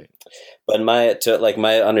Right. but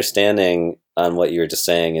my understanding on what you were just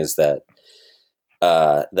saying is that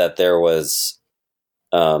that there was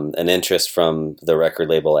an interest from the record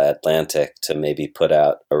label Atlantic to maybe put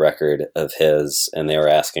out a record of his, and they were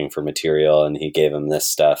asking for material, and he gave them this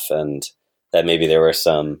stuff, and that maybe there were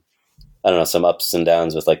some, I don't know, some ups and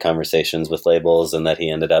downs with like conversations with labels, and that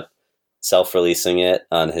he ended up self-releasing it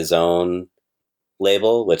on his own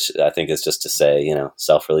label, which I think is just to say,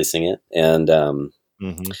 self-releasing it. And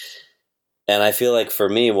and I feel like for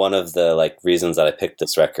me, one of the like reasons that I picked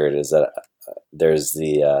this record is that there's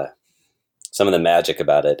the some of the magic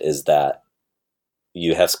about it is that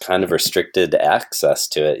you have kind of restricted access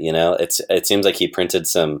to it. It seems like he printed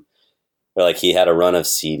some, or like he had a run of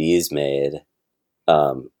CDs made.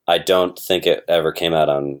 I don't think it ever came out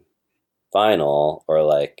on vinyl, or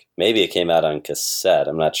like maybe it came out on cassette.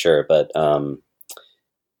 I'm not sure, but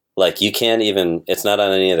like you can't even, it's not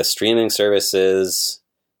on any of the streaming services.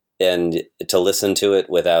 And to listen to it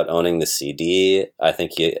without owning the CD, I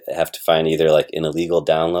think you have to find either like an illegal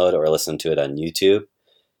download or listen to it on YouTube.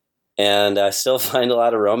 And I still find a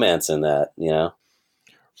lot of romance in that,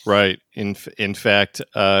 Right. In fact,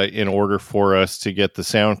 in order for us to get the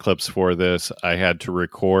sound clips for this, I had to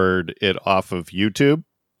record it off of YouTube.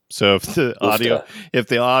 So if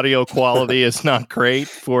the audio quality is not great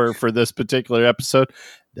for this particular episode,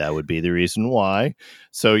 that would be the reason why.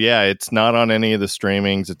 So yeah, it's not on any of the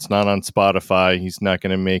streamings. It's not on Spotify. He's not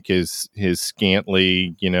going to make his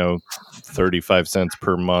scantly, 35 cents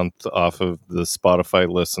per month off of the Spotify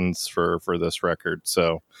listens for this record.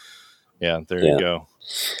 So yeah, there you go.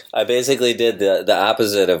 I basically did the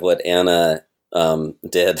opposite of what Anna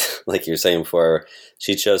did, like you were saying before.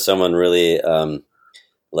 She chose someone really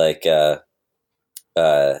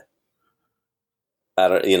I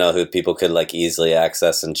don't, who people could like easily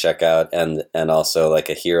access and check out, and also like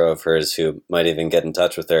a hero of hers who might even get in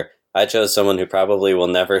touch with her. I chose someone who probably will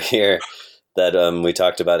never hear that we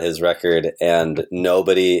talked about his record, and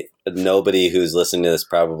nobody who's listening to this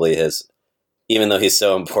probably has, even though he's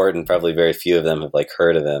so important, probably very few of them have like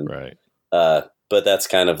heard of him. Right. But that's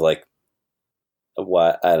kind of like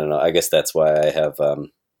why, I don't know. I guess that's why I have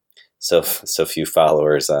so few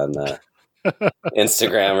followers on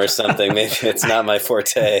Instagram or something. Maybe it's not my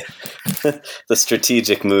forte. The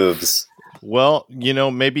strategic moves. Well,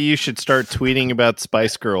 maybe you should start tweeting about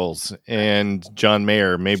Spice Girls and John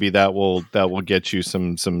Mayer. Maybe that will get you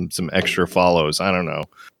some extra follows. I don't know.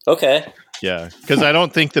 Okay. Yeah, because I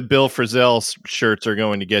don't think the Bill Frisell shirts are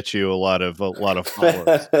going to get you a lot of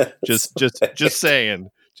followers. just saying.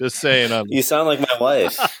 Just saying. You sound like my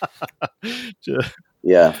wife.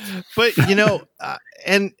 Yeah. But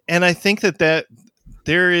and I think that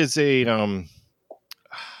there is a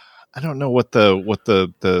I don't know what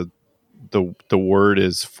the word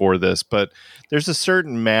is for this, but there's a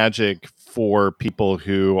certain magic for people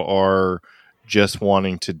who are just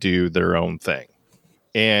wanting to do their own thing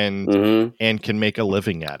and can make a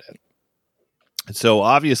living at it. So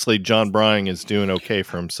obviously John Bryan is doing okay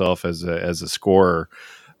for himself as a scorer.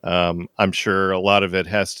 I'm sure a lot of it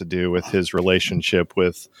has to do with his relationship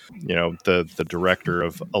with, the director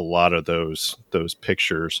of a lot of those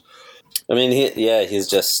pictures. I mean, he's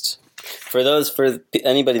just for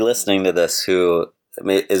anybody listening to this who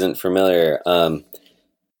isn't familiar.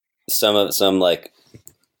 Some like,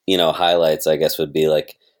 highlights, I guess, would be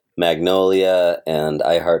like Magnolia and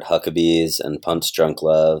I Heart Huckabees and Punch Drunk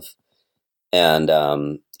Love and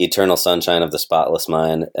Eternal Sunshine of the Spotless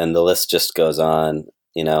Mind, and the list just goes on.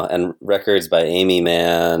 And records by Amy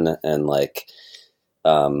Mann and like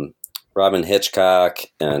Robin Hitchcock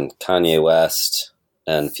and Kanye West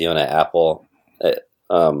and Fiona Apple.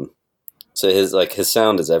 So his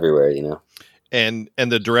sound is everywhere, And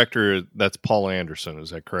the director, that's Paul Anderson, is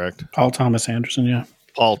that correct? Paul Thomas Anderson, yeah.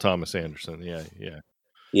 Paul Thomas Anderson, yeah.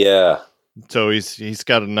 Yeah. So he's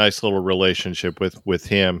got a nice little relationship with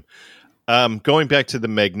him. Going back to the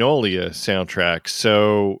Magnolia soundtrack,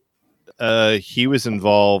 so he was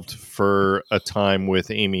involved for a time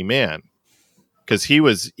with Amy Mann because he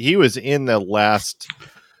was in the last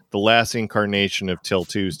incarnation of Till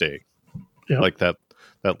Tuesday, like that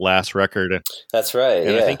last record. That's right.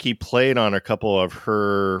 And yeah. I think he played on a couple of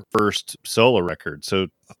her first solo records.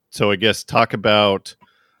 So I guess talk about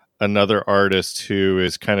another artist who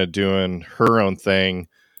is kind of doing her own thing,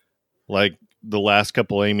 like. The last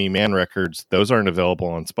couple Amy Mann records, those aren't available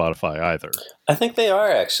on Spotify either. I think they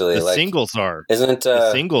are actually. The singles are. Isn't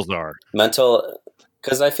the singles are Mental?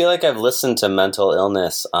 Because I feel like I've listened to Mental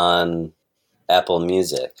Illness on Apple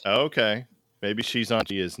Music. Okay, maybe she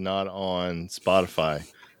is not on Spotify.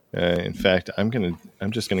 In fact, I'm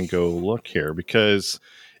just gonna go look here because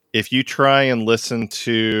if you try and listen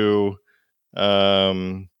to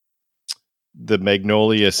the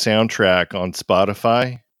Magnolia soundtrack on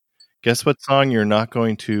Spotify. Guess what song you're not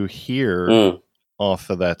going to hear off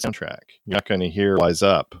of that soundtrack? You're not going to hear Wise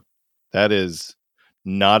Up. That is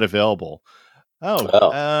not available.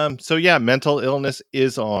 So yeah, Mental Illness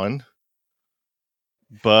is on.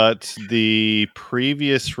 But the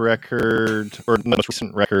previous record, or the most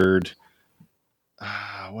recent record,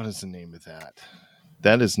 what is the name of that?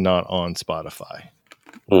 That is not on Spotify.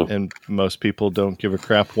 And most people don't give a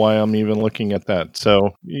crap why I'm even looking at that.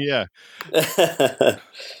 So, yeah.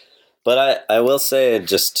 But I will say,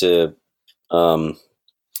 just to fill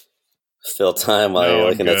time while you're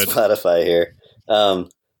looking at Spotify here. No,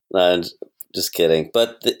 I'm just kidding.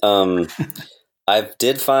 But I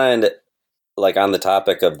did find, like, on the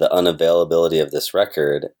topic of the unavailability of this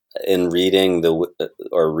record, in reading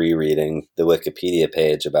or rereading the Wikipedia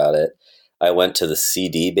page about it, I went to the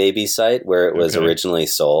CD Baby site where it was originally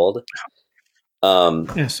sold.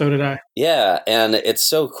 Yeah, so did I. Yeah, and it's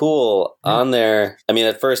so cool on there. I mean,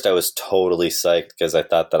 at first I was totally psyched because I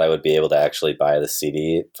thought that I would be able to actually buy the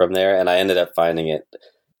CD from there, and I ended up finding it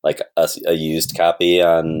like a used copy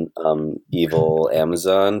on evil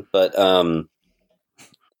Amazon. But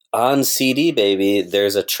on CD Baby,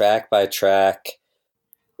 there's a track by track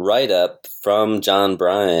write up from John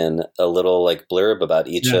Bryan, a little like blurb about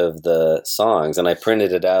each of the songs, and I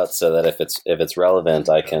printed it out so that if it's relevant,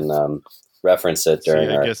 I can reference it during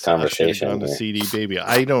our conversation. On the CD Baby,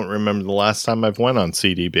 I don't remember the last time I've went on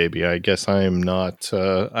CD Baby. I guess I am not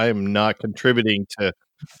contributing to.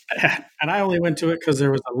 And I only went to it because there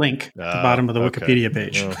was a link at the bottom of the Wikipedia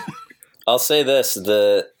page. Well. I'll say this: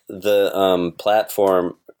 the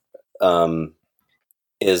platform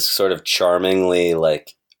is sort of charmingly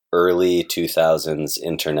like early 2000s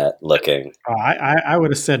internet looking. I would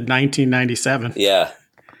have said 1997. Yeah,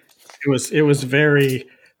 it was very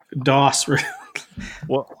DOS.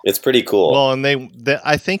 Well, it's pretty cool. Well, and they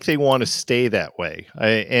I think they want to stay that way.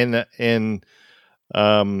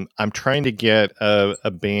 I'm trying to get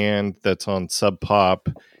a band that's on Sub Pop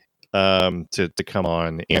to come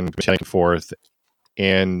on and back and forth,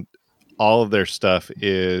 and all of their stuff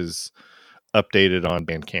is updated on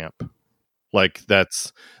Bandcamp. Like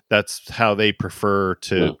that's how they prefer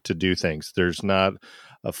to do things. There's not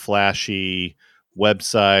a flashy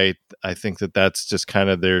website. I think that's just kind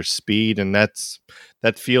of their speed, and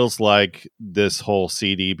that feels like this whole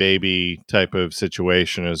CD Baby type of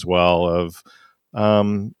situation as well. Of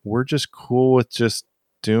we're just cool with just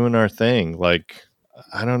doing our thing. Like,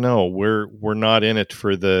 I don't know, we're not in it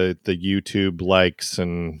for the YouTube likes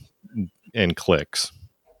and clicks.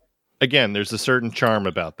 Again, there's a certain charm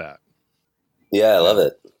about that. Yeah, I love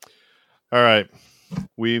it. All right.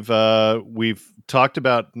 We've talked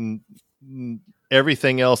about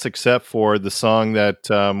everything else except for the song that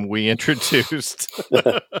we introduced.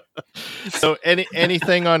 So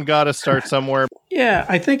anything on Gotta Start Somewhere? Yeah,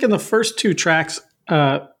 I think in the first two tracks,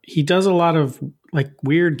 he does a lot of like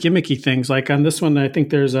weird gimmicky things. Like on this one, I think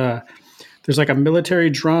there's like a military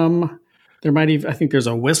drum. I think there's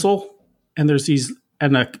a whistle, and there's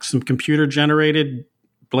some computer generated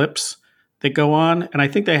blips that go on, and I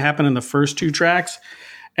think they happen in the first two tracks.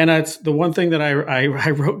 And that's the one thing that I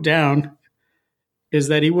wrote down is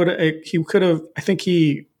that he could have. I think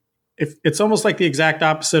if it's almost like the exact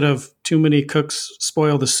opposite of too many cooks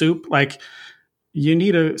spoil the soup. Like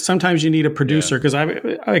sometimes you need a producer, because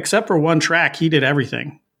except for one track, he did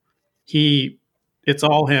everything. It's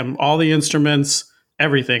all him, all the instruments,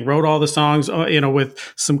 everything. Wrote all the songs,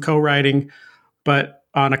 with some co-writing, but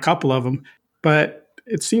on a couple of them. But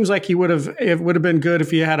it seems like it would have been good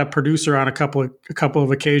if he had a producer on a couple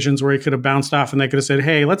of occasions where he could have bounced off, and they could have said,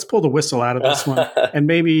 "Hey, let's pull the whistle out of this one, and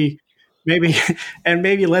maybe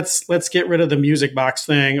let's get rid of the music box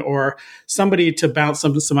thing, or somebody to bounce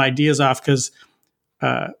some ideas off." Because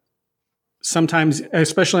sometimes,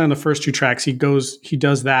 especially on the first two tracks, he does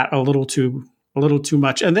that a little too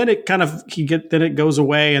much, and then it goes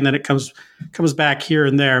away, and then it comes back here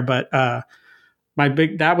and there. But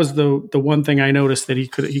that was the one thing I noticed, that he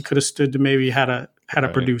could have stood to maybe had a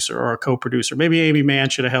producer or a co-producer. Maybe Amy Mann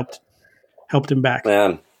should have helped him back.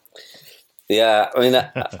 Man. Yeah, I mean,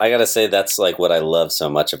 I gotta say that's like what I love so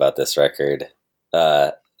much about this record.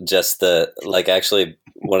 Actually,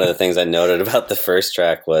 one of the things I noted about the first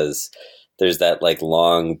track was there's that like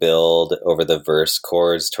long build over the verse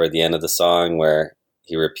chords toward the end of the song where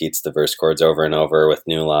he repeats the verse chords over and over with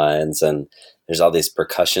new lines, and there's all these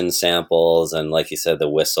percussion samples, and like you said, the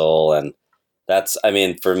whistle, and that's, I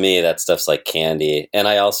mean, for me, that stuff's like candy. And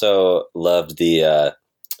I also loved the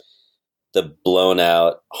blown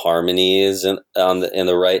out harmonies in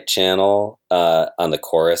the right channel on the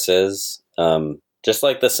choruses. Just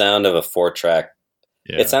like the sound of a 4-track.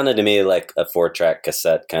 Yeah. It sounded to me like a 4-track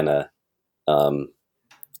cassette kind of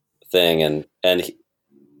thing, and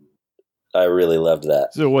I really loved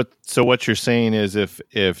that. So what you're saying is if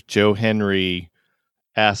Joe Henry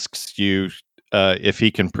asks you if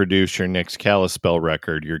he can produce your next Kalispell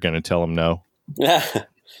record, you're going to tell him no?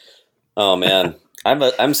 Oh man,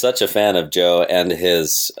 I'm such a fan of Joe and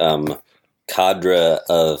his cadre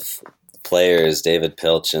of players, David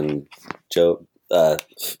Pilch and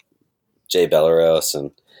Jay Belleros,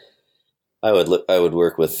 and I would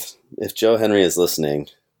work with, if Joe Henry is listening.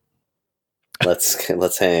 Let's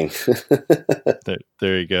hang.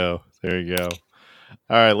 There you go.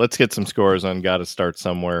 All right, let's get some scores on Gotta Start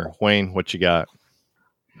Somewhere. Wayne, what you got?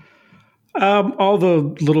 All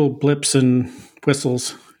the little blips and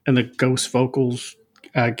whistles and the ghost vocals,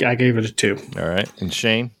 I gave it a 2. All right, and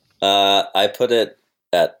Shane? I put it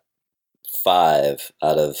at 5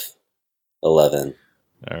 out of 11.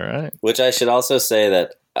 All right. Which I should also say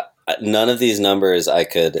that none of these numbers I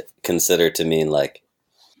could consider to mean like,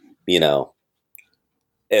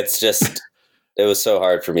 it's just, it was so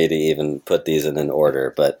hard for me to even put these in an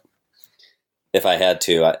order. But if I had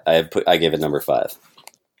to, I give it number 5.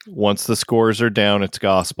 Once the scores are down, it's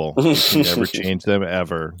gospel. You can never change them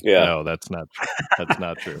ever. Yeah. No, that's not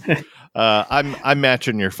true. I'm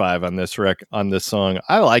matching your 5 on this on this song.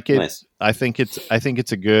 I like it. Nice. I think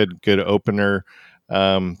it's a good opener.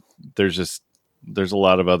 There's a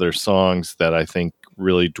lot of other songs that I think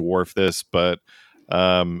really dwarf this, but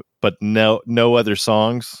no other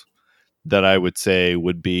songs that I would say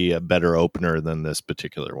would be a better opener than this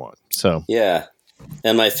particular one. So yeah.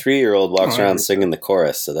 And my 3-year-old walks around singing the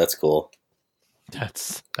chorus, so that's cool.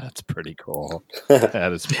 That's pretty cool.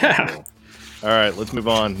 That is pretty cool. All right, let's move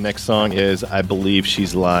on. Next song is I Believe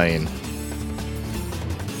She's Lying.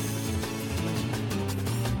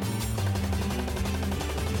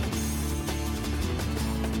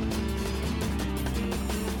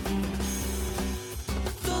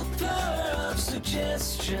 The power of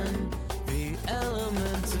suggestion, the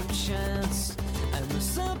element of chance, and the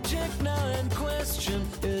subject now in question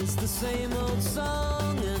is the same old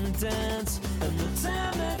song and dance, and the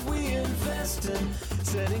time that we invest in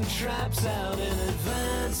setting traps out in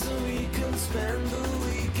advance so we can spend the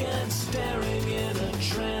weekend staring in a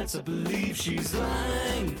trance. I believe she's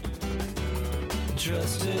lying.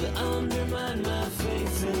 Trusted, undermine my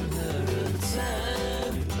faith in her in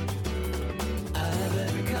time. I have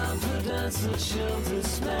every confidence that she'll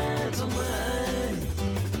dismantle mine.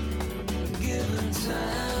 Given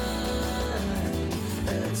time,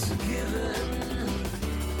 it's a given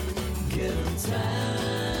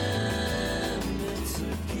time, it's a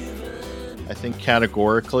given. I think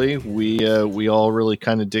categorically we all really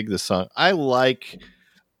kind of dig this song. I like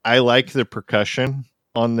the percussion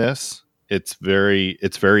on this. It's very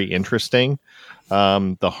interesting.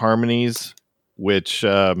 The harmonies, which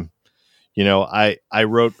I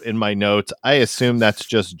wrote in my notes. I assume that's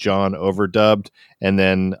just John overdubbed, and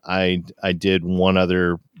then I did one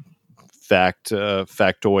other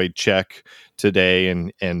factoid check today,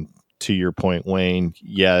 and to your point, Wayne,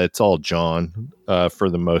 yeah, it's all John for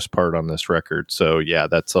the most part on this record. So yeah,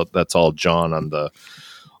 that's all John on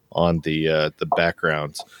the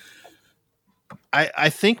backgrounds. I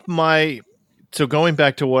think so going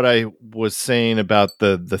back to what I was saying about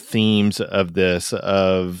the themes of this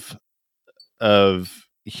of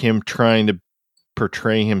him trying to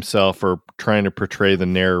portray himself or trying to portray the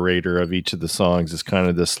narrator of each of the songs as kind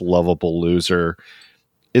of this lovable loser.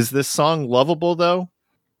 Is this song lovable though?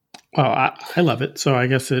 Oh, I love it. So I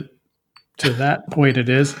guess to that point it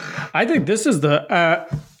is. I think this is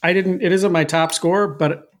it isn't my top score,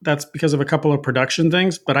 but that's because of a couple of production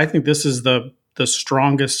things. But I think this is the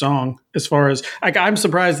strongest song as far as I'm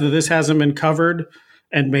surprised that this hasn't been covered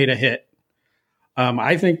and made a hit.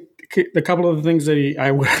 I think the couple of the things that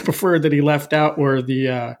I would prefer that he left out were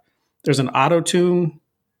there's an auto tune,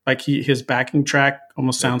 like his backing track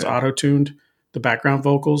almost sounds auto tuned, the background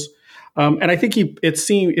vocals. And I think it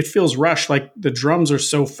feels rushed. Like the drums are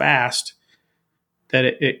so fast that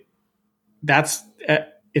it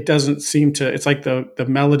doesn't seem to, it's like the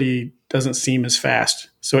melody doesn't seem as fast.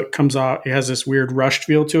 So it comes out, it has this weird rushed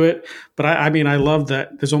feel to it. But I mean, I love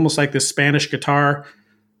that there's almost like this Spanish guitar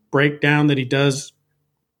breakdown that he does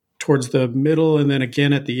towards the middle and then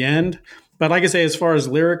again at the end. But like I say, as far as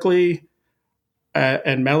lyrically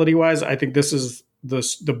and melody wise, I think this is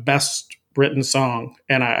the best written song.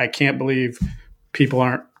 And I can't believe people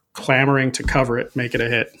aren't clamoring to cover it, make it a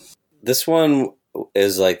hit. This one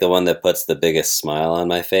is like the one that puts the biggest smile on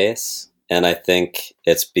my face. And I think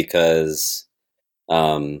it's because,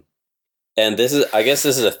 and I guess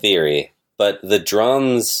this is a theory, but the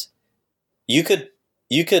drums, you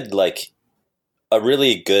could like, a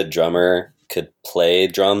really good drummer could play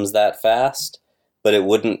drums that fast, but it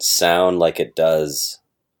wouldn't sound like it does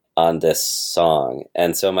on this song.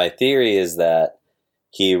 And so my theory is that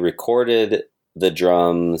he recorded the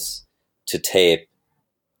drums to tape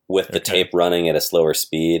with the tape running at a slower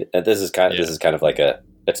speed. And this is kind of like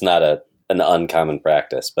it's not an uncommon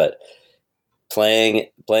practice, but playing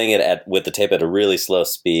it with the tape at a really slow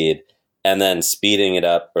speed and then speeding it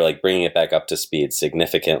up or like bringing it back up to speed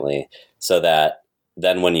significantly so that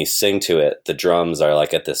then when you sing to it, the drums are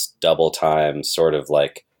like at this double time sort of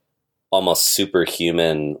like almost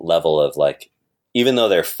superhuman level of like, even though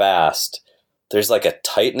they're fast, there's like a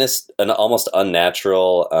tightness, an almost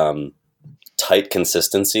unnatural, tight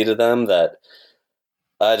consistency to them that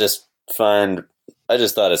I just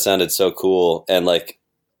thought it sounded so cool. And like,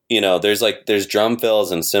 there's drum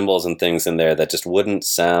fills and cymbals and things in there that just wouldn't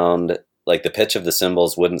sound like the pitch of the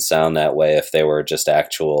cymbals wouldn't sound that way if they were just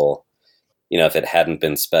actual, if it hadn't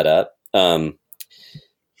been sped up. And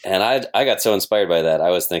I got so inspired by that.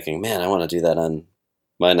 I was thinking, man, I want to do that on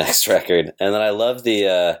my next record. And then I love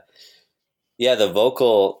the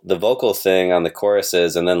vocal thing on the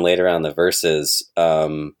choruses and then later on the verses.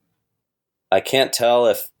 I can't tell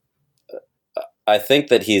if I think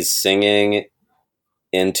that he's singing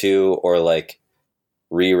into or like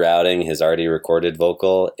rerouting his already recorded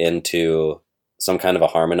vocal into some kind of a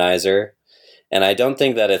harmonizer. And I don't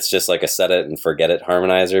think that it's just like a set it and forget it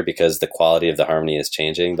harmonizer because the quality of the harmony is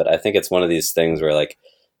changing. But I think it's one of these things where like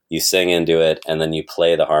you sing into it and then you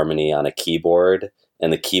play the harmony on a keyboard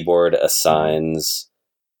and the keyboard assigns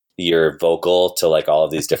your vocal to like all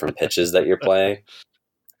of these different pitches that you're playing.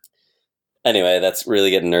 Anyway, that's really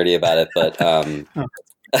getting nerdy about it, but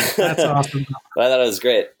that's awesome. I thought it was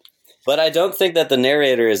great. But I don't think that the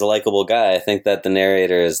narrator is a likable guy. I think that the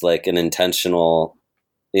narrator is like an intentional,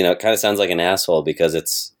 it kind of sounds like an asshole because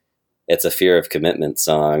it's a fear of commitment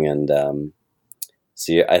song. And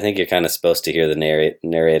I think you're kind of supposed to hear the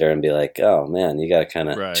narrator and be like, oh man, you got to kind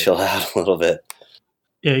of chill out a little bit.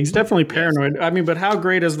 Yeah, he's definitely paranoid. I mean, but how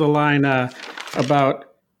great is the line about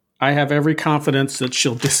I have every confidence that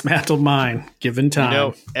she'll dismantle mine given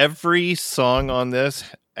time. Every song on this,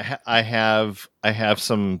 I have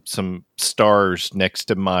some stars next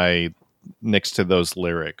to those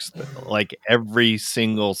lyrics. Like every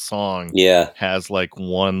single song has like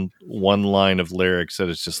one line of lyrics that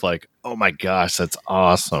is just like, oh my gosh, that's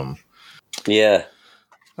awesome. Yeah.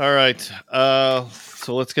 All right.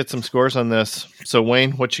 So let's get some scores on this. So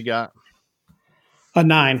Wayne, what you got? A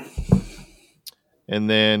 9. And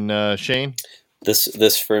then Shane?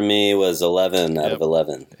 This for me was 11 out of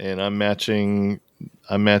 11. And I'm matching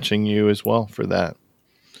you as well for that.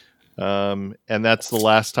 And that's the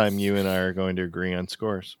last time you and I are going to agree on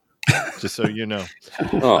scores. Just so you know.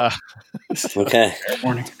 Oh, okay.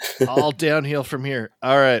 Morning. All downhill from here.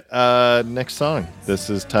 All right. Next song. This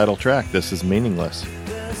is title track. This is Meaningless.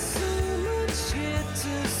 There's so much yet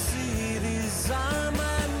to see. These are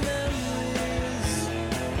my memories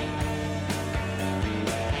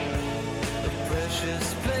of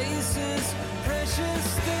precious places,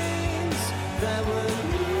 precious things that were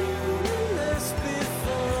meaningless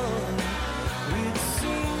before we'd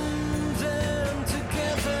seen them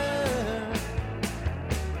together.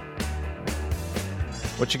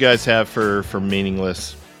 What you guys have for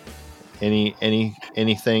Meaningless?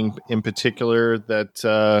 Anything in particular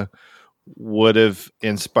that would have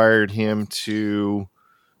inspired him to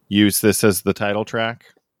use this as the title track?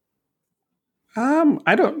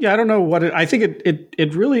 I don't know what I think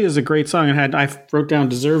it really is a great song, and I wrote down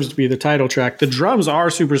deserves to be the title track. The drums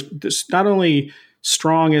are super, not only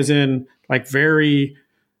strong as in like very,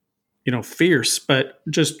 fierce, but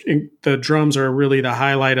the drums are really the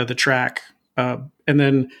highlight of the track. And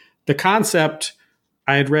then the concept,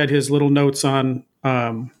 I had read his little notes on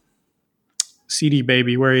CD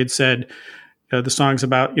Baby, where he had said the song's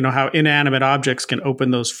about how inanimate objects can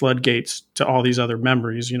open those floodgates to all these other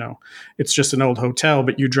memories. It's just an old hotel,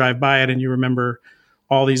 but you drive by it and you remember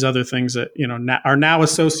all these other things that are now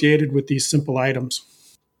associated with these simple items.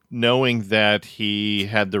 Knowing that he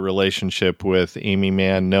had the relationship with Amy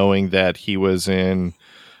Mann, knowing that he was in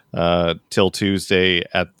Till Tuesday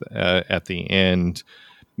at the end,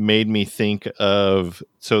 made me think of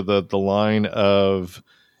the line of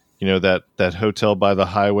that hotel by the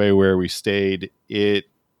highway where we stayed. It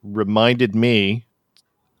reminded me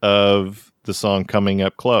of the song Coming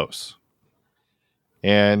Up Close,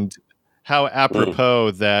 and how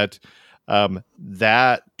apropos that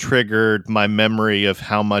that triggered my memory of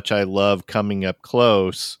how much I love Coming Up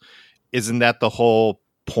Close. Isn't that the whole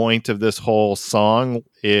point of this whole song?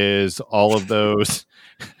 Is all of those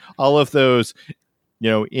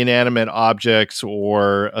inanimate objects,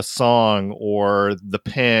 or a song, or the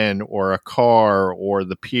pen, or a car, or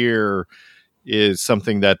the pier, is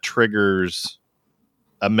something that triggers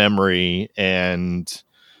a memory. And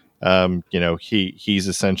he's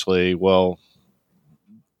essentially,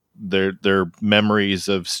 they're memories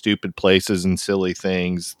of stupid places and silly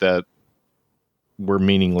things that were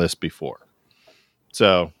meaningless before.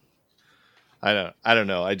 So I don't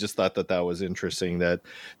know. I just thought that was interesting.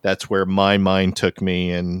 That's where my mind took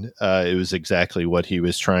me, and it was exactly what he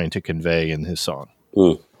was trying to convey in his song.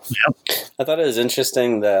 Yep. I thought it was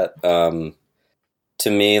interesting that,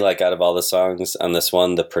 to me, like out of all the songs on this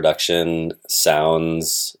one, the production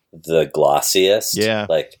sounds the glossiest. Yeah.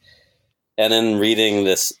 And in reading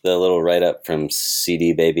the little write up from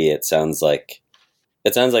CD Baby, it sounds like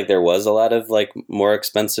there was a lot of like more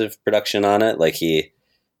expensive production on it. Like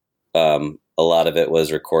a lot of it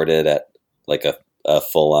was recorded at like a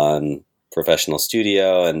full on professional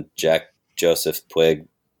studio, and Jack Joseph Puig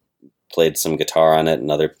played some guitar on it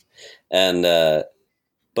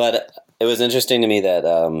but it was interesting to me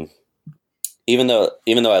that, even though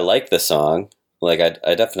I like the song, like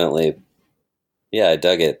I definitely, I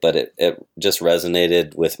dug it, but it just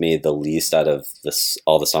resonated with me the least out of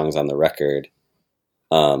all the songs on the record.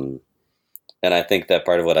 And I think that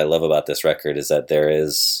part of what I love about this record is that there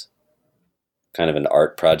is kind of an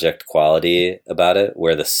art project quality about it,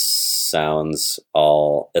 where the sounds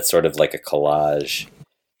it's sort of like a collage.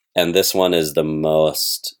 And this one is the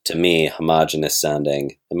most, to me, homogenous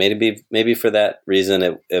sounding. And maybe for that reason,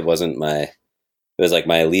 it was like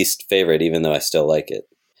my least favorite, even though I still like it.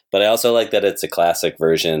 But I also like that it's a classic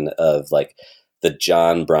version of like the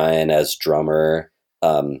John Bryan as drummer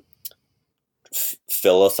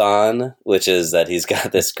fill-a-thon, which is that he's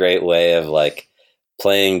got this great way of like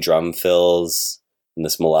playing drum fills in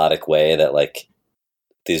this melodic way that like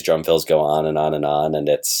these drum fills go on and on and on, and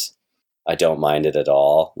I don't mind it at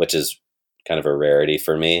all, which is kind of a rarity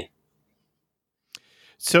for me.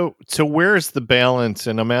 So where's the balance?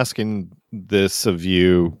 And I'm asking this of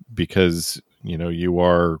you because, you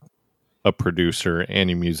are a producer and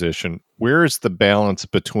a musician. Where is the balance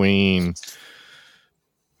between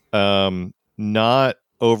not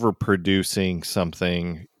overproducing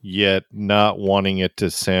something yet not wanting it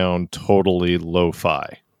to sound totally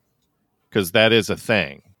lo-fi? Because that is a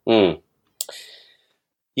thing.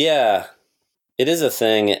 Yeah, it is a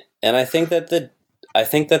thing. And I think that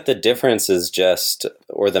the difference is just,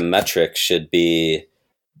 or the metric should be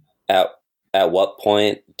at what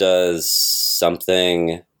point does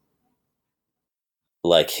something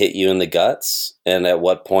like hit you in the guts, and at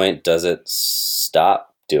what point does it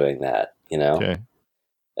stop doing that, you know? Okay.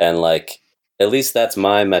 And like, at least that's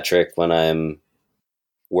my metric when I'm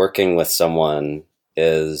working with someone,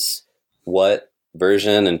 is what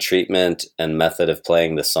version and treatment and method of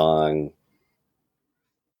playing the song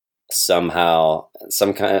somehow,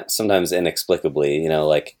 sometimes inexplicably, you know,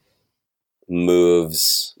 like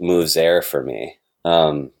moves air for me.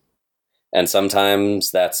 And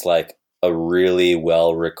sometimes that's like a really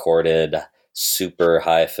well recorded, super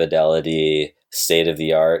high fidelity, state of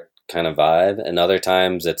the art kind of vibe. And other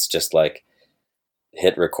times it's just like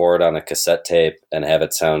hit record on a cassette tape and have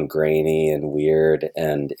it sound grainy and weird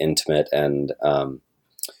and intimate and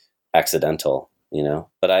accidental, you know.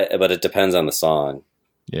 But it depends on the song.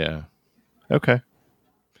 Yeah. Okay.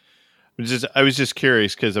 I was just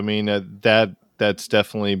curious because I mean that's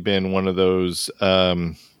definitely been one of those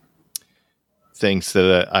things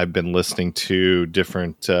that I've been listening to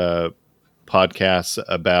different podcasts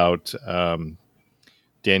about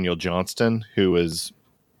Daniel Johnston, who was,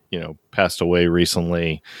 you know, passed away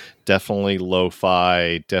recently. Definitely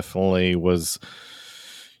lo-fi. Definitely was,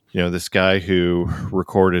 you know, this guy who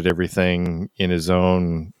recorded everything in his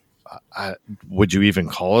own. Would you even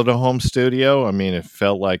call it a home studio? I mean, it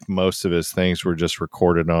felt like most of his things were just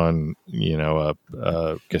recorded on, you know,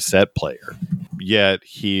 a cassette player. Yet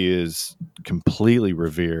he is completely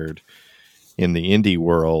revered in the indie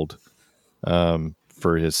world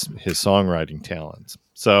for his songwriting talents.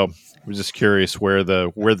 So I was just curious where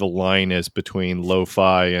the line is between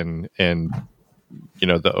lo-fi and you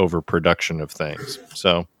know, the overproduction of things.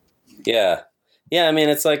 So Yeah. Yeah, I mean,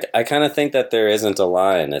 it's like, I kind of think that there isn't a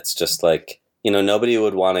line. It's just like, you know, nobody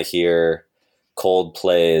would want to hear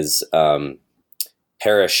Coldplay's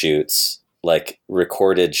Parachutes, like,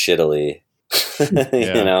 recorded shittily,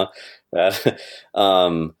 you know?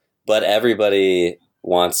 But everybody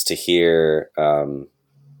wants to hear,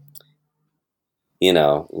 you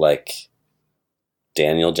know, like,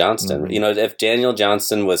 Daniel Johnston. Mhm. You know, if Daniel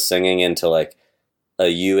Johnston was singing into, like, a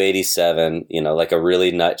U87, you know, like a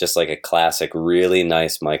really not just like a classic, really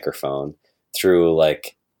nice microphone through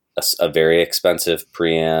like a very expensive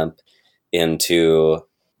preamp into,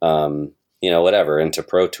 you know, whatever, into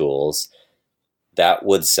Pro Tools, that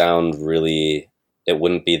would sound really, it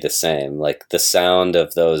wouldn't be the same. Like the sound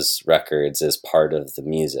of those records is part of the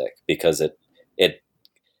music because it,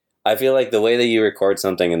 I feel like the way that you record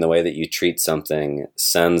something and the way that you treat something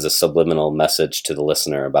sends a subliminal message to the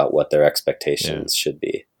listener about what their expectations should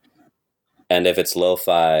be. And if it's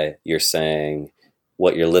lo-fi, you're saying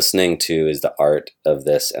what you're listening to is the art of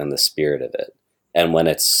this and the spirit of it. And when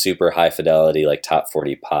it's super high fidelity, like top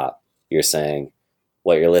 40 pop, you're saying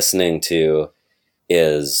what you're listening to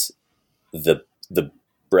is the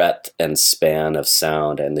breadth and span of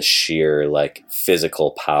sound and the sheer like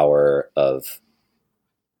physical power of,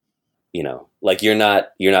 you know, like you're not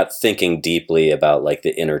thinking deeply about like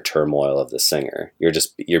the inner turmoil of the singer.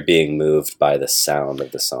 You're being moved by the sound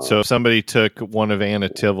of the song. So if somebody took one of Anna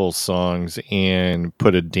Tivel's songs and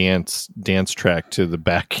put a dance track to the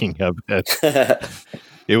backing of it,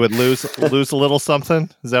 it would lose a little something.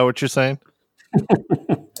 Is that what you're saying?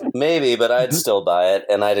 Maybe, but I'd still buy it,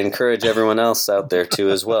 and I'd encourage everyone else out there to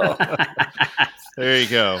as well. There you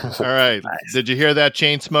go. All right. Nice. Did you hear that,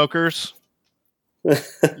 chain smokers?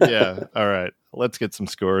 Yeah. All right. Let's get some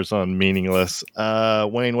scores on Meaningless.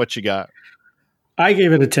 Wayne, what you got? I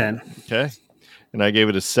gave it a 10. Okay. And I gave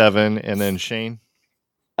it a 7. And then Shane?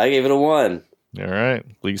 I gave it a 1. All right.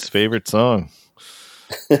 Least favorite song.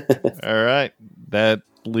 All right. That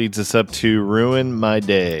leads us up to Ruin My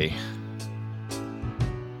Day.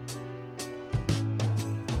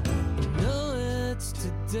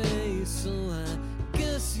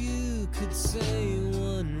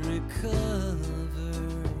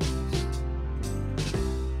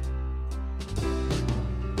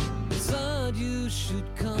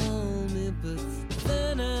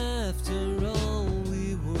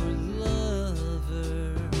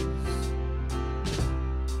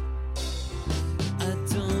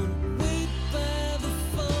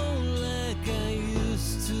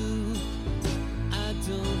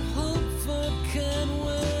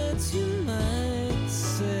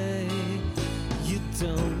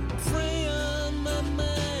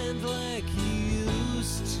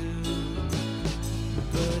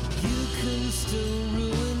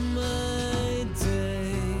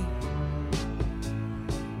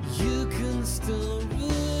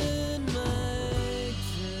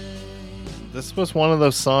 This was one of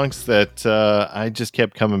those songs that I just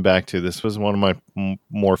kept coming back to. This was one of my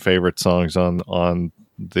more favorite songs on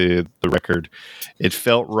the record. It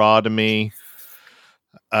felt raw to me.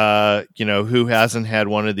 Who hasn't had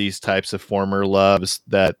one of these types of former loves?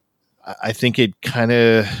 That I think it kind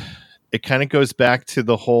of goes back to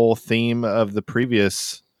the whole theme of the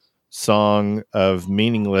previous song of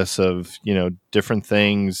Meaningless, of, different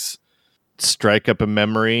things strike up a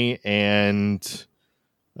memory, and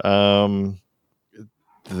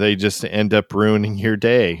they just end up ruining your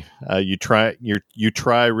day. You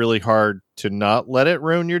try really hard to not let it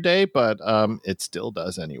ruin your day, but it still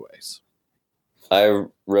does anyways. I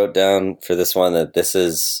wrote down for this one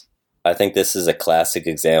that I think this is a classic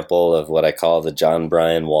example of what I call the John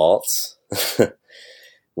Bryan waltz,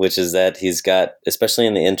 which is that he's got, especially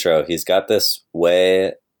in the intro, he's got this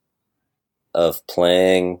way of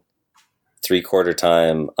playing 3/4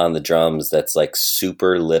 time on the drums that's like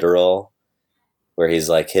super literal, where he's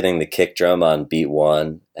like hitting the kick drum on beat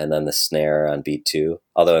 1 and then the snare on beat 2.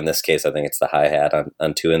 Although in this case, I think it's the hi-hat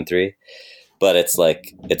on 2 and 3. But it's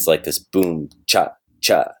like this boom, cha,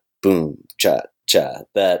 cha, boom, cha, cha,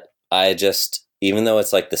 that I just, even though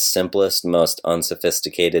it's like the simplest, most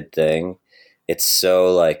unsophisticated thing, it's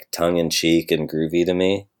so like tongue-in-cheek and groovy to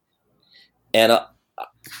me. And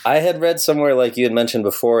I had read somewhere, like you had mentioned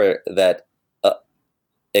before, that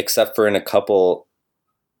except for in a couple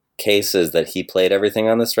cases, that he played everything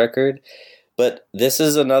on this record. But this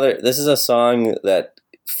is a song that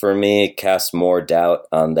for me casts more doubt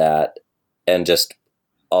on that, and just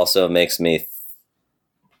also makes me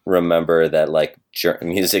remember that like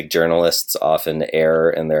music journalists often err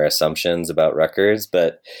in their assumptions about records.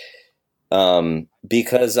 But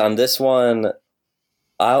because on this one,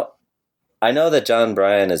 I know that John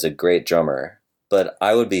Bryan is a great drummer, but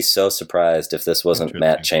I would be so surprised if this wasn't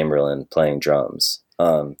Matt Chamberlain playing drums.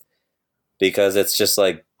 Because it's just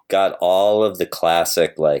like got all of the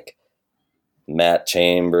classic like Matt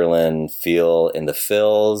Chamberlain feel in the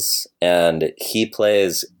fills, and he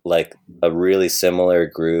plays like a really similar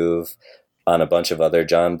groove on a bunch of other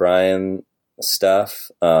John Bryan stuff,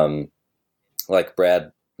 like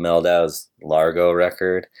Brad Meldau's Largo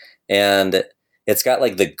record, and it's got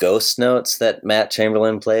like the ghost notes that Matt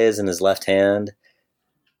Chamberlain plays in his left hand.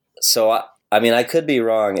 So I mean, I could be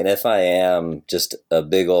wrong, and if I am, just a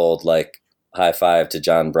big old like high five to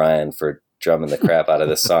John Bryan for drumming the crap out of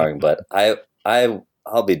this song, but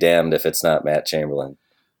I'll be damned if it's not Matt Chamberlain.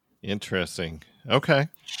 Interesting. Okay.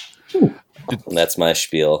 That's my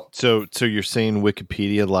spiel. So you're saying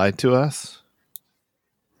Wikipedia lied to us?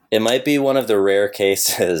 It might be one of the rare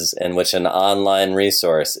cases in which an online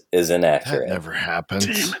resource is inaccurate. That never happens.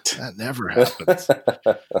 Damn it. That never happens.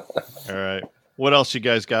 All right. What else you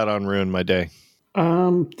guys got on Ruin My Day?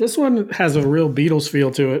 This one has a real Beatles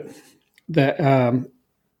feel to it that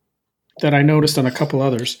I noticed on a couple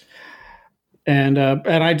others. And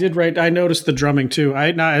I did write. I noticed the drumming too.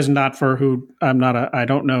 I don't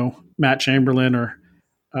know Matt Chamberlain or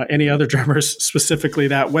any other drummers specifically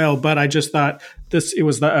that well, but I just thought it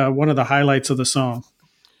was one of the highlights of the song.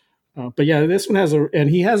 But yeah, this one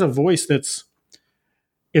he has a voice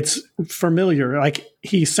it's familiar. Like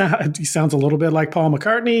he sounds a little bit like Paul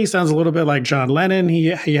McCartney. He sounds a little bit like John Lennon.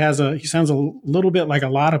 He sounds a little bit like a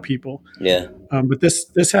lot of people. Yeah. But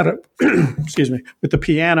this had a excuse me, with the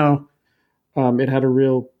piano. It had a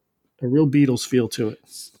real Beatles feel to it,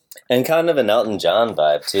 and kind of an Elton John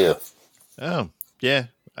vibe too. Oh yeah,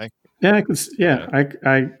 I could see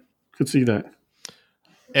that.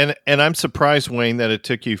 And I'm surprised, Wayne, that it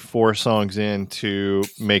took you 4 songs in to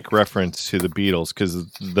make reference to the Beatles,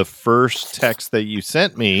 because the first text that you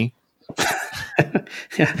sent me.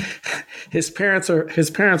 Yeah, his parents are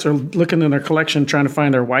looking in their collection trying to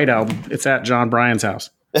find their White Album. It's at John Bryan's house.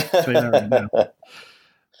 So right now.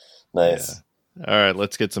 Nice. Yeah. All right,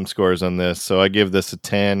 let's get some scores on this. So I give this a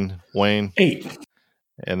 10, Wayne. 8.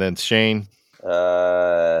 And then Shane. 9.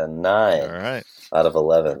 All right. Out of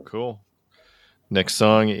 11. Cool. Next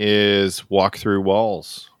song is Walk Through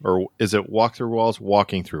Walls. Or is it Walk Through Walls?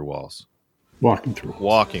 Walking Through Walls. Walking Through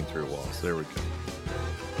Walls. There we go.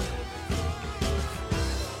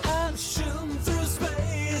 I'm shooting through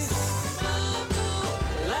space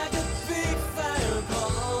like a big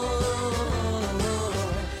fireball.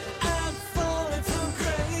 I'm falling from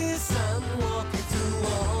grace. I'm walking through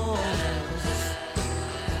walls.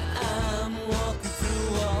 I'm walking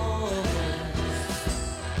through walls.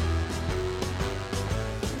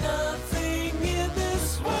 Nothing in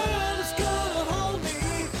this world is gonna hold me.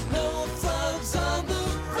 No thugs on the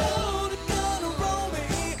road are gonna roll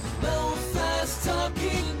me. No fast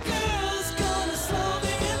talking girls gonna slow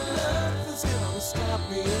me. Nothing's gonna stop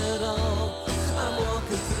me at all. I'm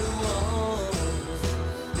walking through walls.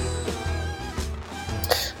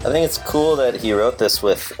 I think it's cool that he wrote this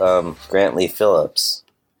with Grant Lee Phillips.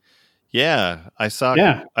 Yeah,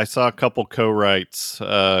 Yeah. I saw a couple co-writes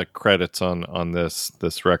credits on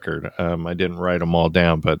this record. I didn't write them all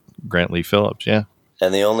down, but Grant Lee Phillips, yeah.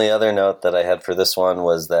 And the only other note that I had for this one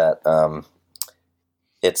was that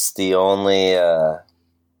it's the only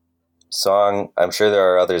song, I'm sure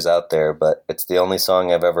there are others out there, but it's the only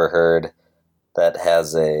song I've ever heard that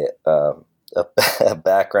has a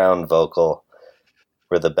background vocal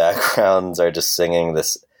where the backgrounds are just singing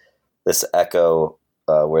this echo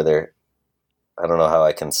where they're, I don't know how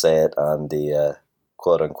I can say it on the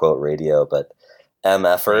quote unquote radio, but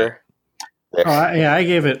MFer. I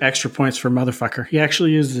gave it extra points for motherfucker. He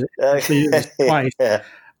actually used it twice. Yeah.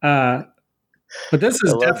 But this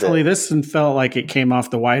is definitely, this felt like it came off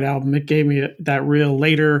the White Album. It gave me that real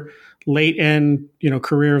late end,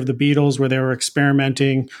 career of the Beatles where they were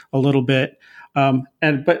experimenting a little bit.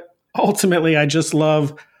 But ultimately, I just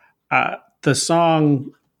love the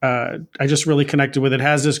song. I just really connected with it. It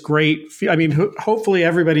has this great, hopefully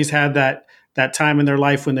everybody's had that time in their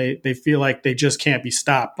life when they feel like they just can't be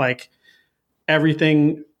stopped. Like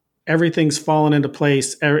everything's fallen into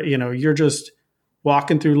place. You're just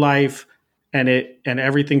walking through life and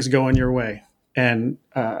everything's going your way. And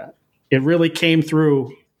it really came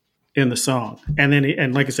through in the song. And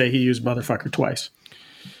then, like I say, he used motherfucker twice.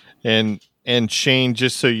 And Shane,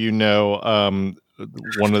 just so you know,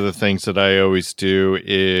 one of the things that I always do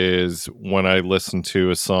is when I listen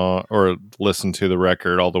to a song or listen to the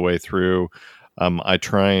record all the way through, I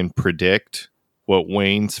try and predict what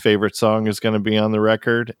Wayne's favorite song is going to be on the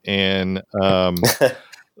record. And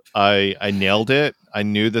I nailed it. I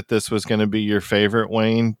knew that this was going to be your favorite,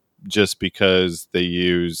 Wayne, just because they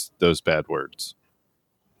use those bad words.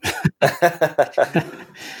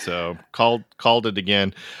 So called it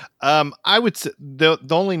again. I would say the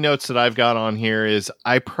only notes that I've got on here is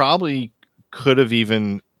I probably could have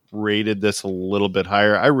even rated this a little bit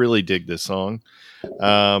higher. I really dig this song.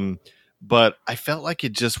 But I felt like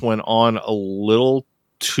it just went on a little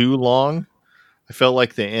too long. I felt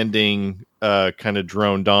like the ending kind of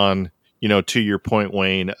droned on, to your point,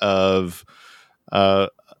 Wayne, of a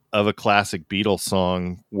classic Beatles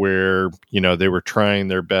song where, they were trying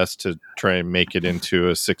their best to try and make it into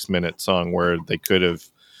a 6-minute song where they could have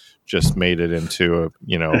just made it into a,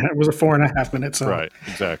 it was a 4.5 minute song. Right.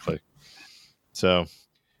 Exactly. So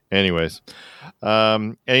anyways,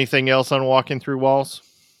 anything else on Walking Through Walls?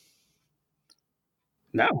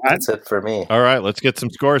 No, that's it for me. All right. Let's get some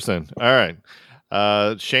scores then. All right.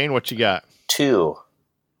 Shane, what you got? 2.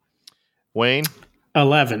 Wayne?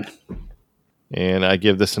 11. And I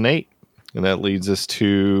give this an 8. And that leads us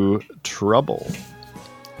to Trouble.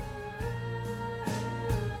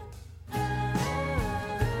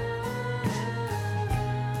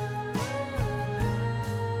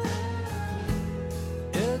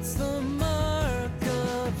 It's the mark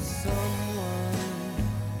of someone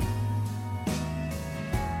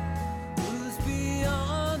who's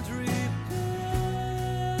beyond repair.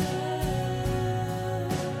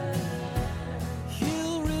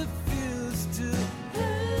 He'll refuse to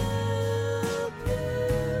help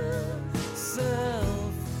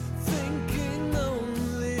himself, thinking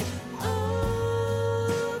only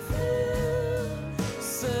of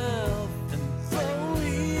himself. And though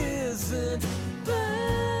he isn't by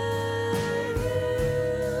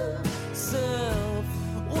himself,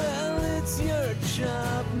 well, it's your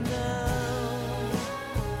job now.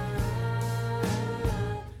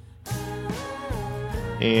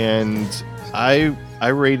 And I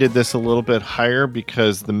rated this a little bit higher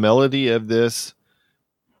because the melody of this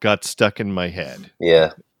got stuck in my head.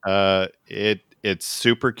 Yeah. It's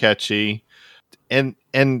super catchy. And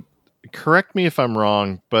correct me if I'm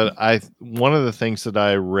wrong, but one of the things that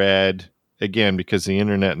I read, again, because the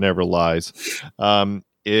internet never lies,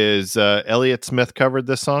 is Elliott Smith covered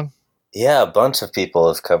this song. Yeah, a bunch of people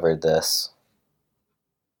have covered this.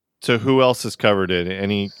 So who else has covered it?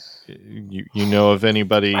 Any you know of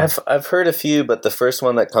anybody? I've heard a few, but the first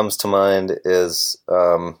one that comes to mind is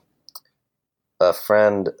a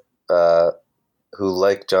friend who,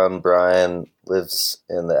 like John Bryan, lives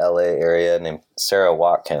in the LA area named Sarah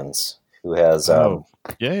Watkins, who has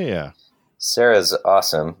yeah. Sarah's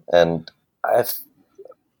awesome, and I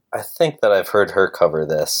think that I've heard her cover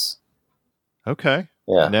this. Okay.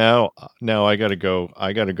 Yeah. Now I gotta go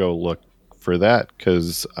look for that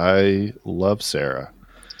because I love Sarah.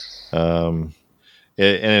 And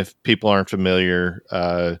if people aren't familiar,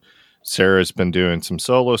 Sarah's been doing some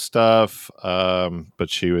solo stuff, but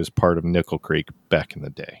she was part of Nickel Creek back in the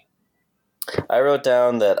day. I wrote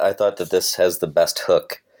down that I thought that this has the best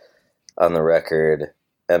hook on the record,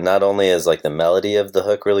 and not only is like the melody of the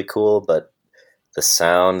hook really cool, but the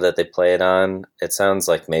sound that they play it on, it sounds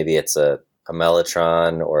like maybe it's a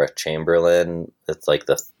mellotron or a Chamberlin. It's like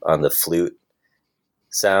on the flute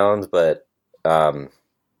sound, but I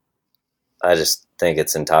just think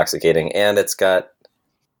it's intoxicating, and it's got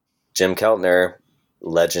Jim Keltner,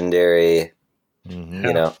 legendary. Mhm.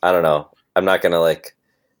 You know, I don't know. I'm not gonna like.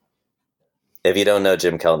 If you don't know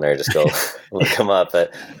Jim Keltner, just go look him up.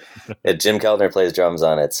 But Jim Keltner plays drums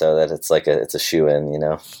on it, so that it's a shoe-in, you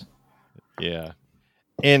know. Yeah,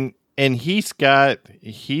 and he's got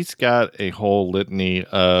a whole litany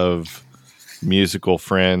of musical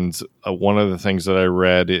friends. One of the things that I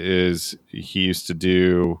read is he used to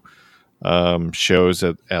do shows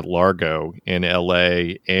at Largo in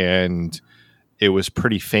LA, and it was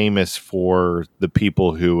pretty famous for the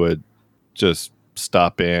people who would just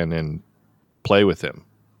stop in and play with him.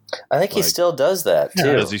 I think he still does that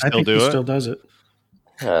too. Does he I still think do he it? still does it.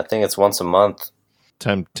 Yeah, I think it's once a month.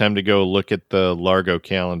 Time to go look at the Largo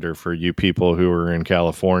calendar for you people who are in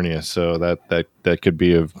California. So that could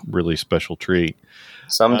be a really special treat.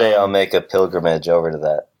 Someday I'll make a pilgrimage over to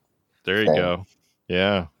that. There you thing. go.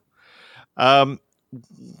 Yeah.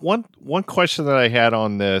 One question that I had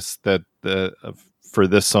on this for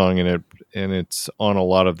this song, and it's on a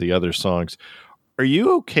lot of the other songs. Are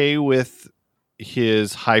you okay with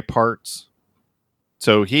his high parts?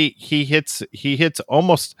 So he hits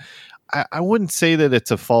almost. I wouldn't say that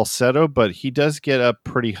it's a falsetto, but he does get up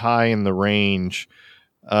pretty high in the range.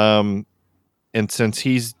 And since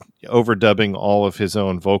he's overdubbing all of his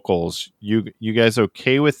own vocals, you guys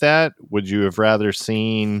okay with that? Would you have rather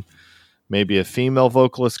seen maybe a female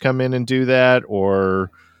vocalist come in and do that,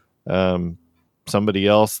 or somebody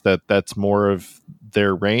else that's more of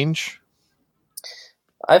their range?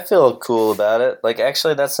 I feel cool about it. Like,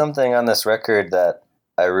 actually, that's something on this record that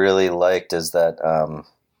I really liked, is that,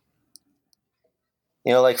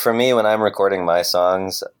 you know, like for me, when I'm recording my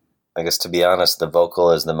songs, I guess to be honest, the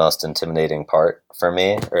vocal is the most intimidating part for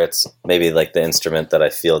me, or it's maybe like the instrument that I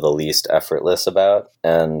feel the least effortless about.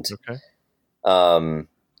 And, Okay. and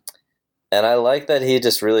I like that he's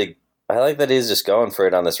just going for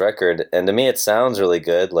it on this record. And to me, it sounds really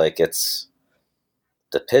good. Like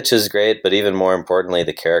the pitch is great, but even more importantly,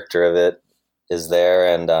 the character of it is there.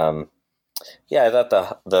 And, yeah, I thought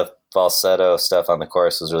the falsetto stuff on the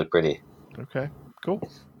chorus was really pretty. Okay. Cool.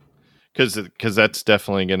 Because that's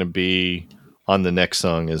definitely going to be on the next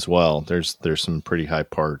song as well. There's some pretty high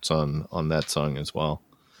parts on that song as well.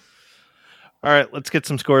 All right, let's get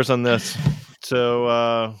some scores on this.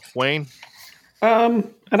 So, Wayne?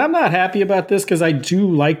 And I'm not happy about this because I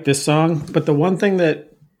do like this song, but the one thing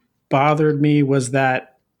that bothered me was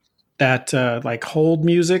that like hold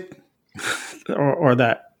music or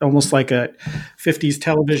that almost like a 50s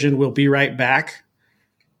television "We'll be right back"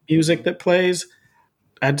 music that plays.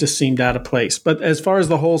 That just seemed out of place. But as far as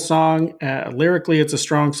the whole song, lyrically, it's a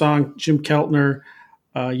strong song. Jim Keltner,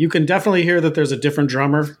 you can definitely hear that there's a different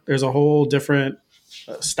drummer. There's a whole different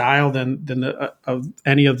style than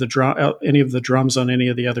any of the drums on any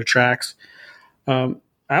of the other tracks. I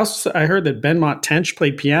heard that Benmont Tench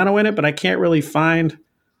played piano in it, but I can't really find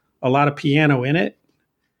a lot of piano in it.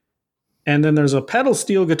 And then there's a pedal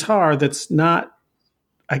steel guitar that's not,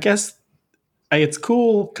 I guess. It's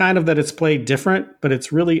cool kind of that it's played different, but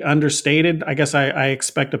it's really understated. I guess I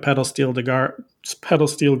expect a pedal steel guitar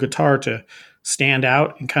to stand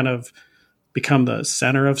out and kind of become the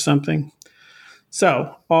center of something.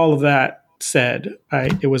 So all of that said,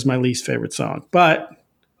 it was my least favorite song. But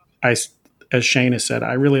as Shane has said,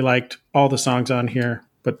 I really liked all the songs on here,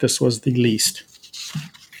 but this was the least.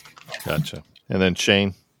 Gotcha. And then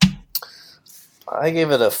Shane? I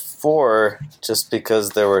gave it a 4 just because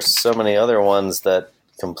there were so many other ones that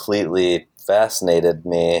completely fascinated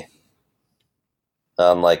me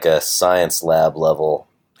on like a science lab level.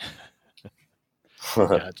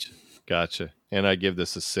 Gotcha. And I give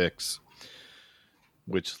this a 6,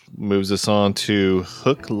 which moves us on to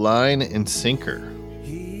Hook, Line, and Sinker.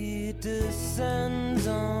 He descends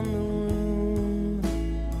on the room.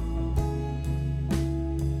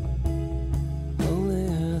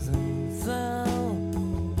 Holier than thou,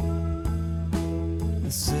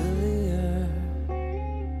 the sillier.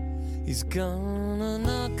 He's gonna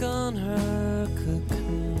knock on her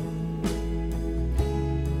cocoon,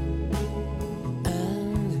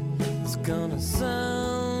 and it's gonna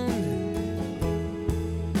sound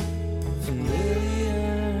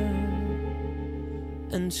familiar,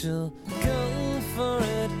 and she'll go for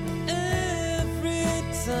it every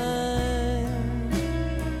time,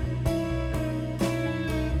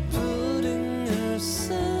 putting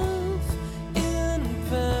herself in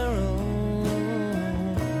peril.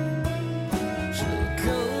 She'll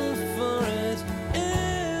go for it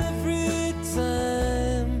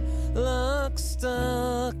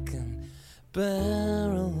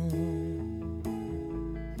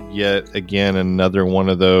yet again another one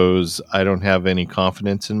of those I don't have any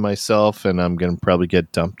confidence in myself and I'm going to probably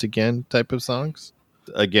get dumped again type of songs.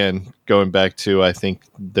 Again, going back to, I think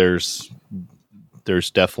there's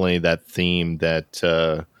definitely that theme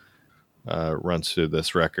that runs through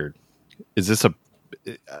this record. Is this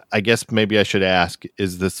I guess maybe I should ask,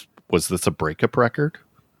 was this a breakup record?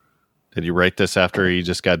 Did he write this after he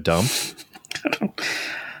just got dumped?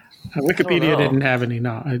 Wikipedia didn't have any.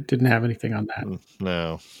 No, it didn't have anything on that.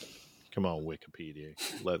 No. Come on, Wikipedia.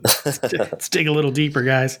 Let's dig a little deeper,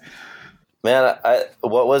 guys. Man,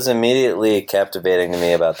 what was immediately captivating to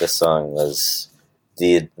me about this song was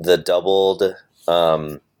the doubled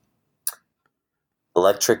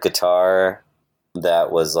electric guitar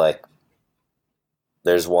that was like,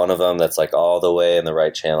 there's one of them that's like all the way in the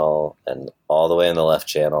right channel and all the way in the left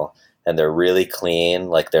channel, and they're really clean.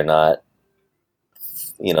 Like they're not,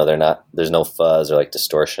 there's no fuzz or like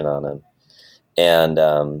distortion on them.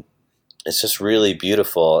 And it's just really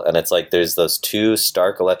beautiful. And it's like there's those two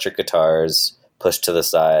stark electric guitars pushed to the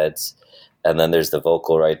sides, and then there's the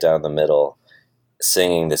vocal right down the middle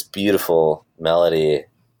singing this beautiful melody.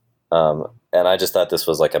 And I just thought this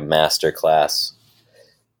was like a master class.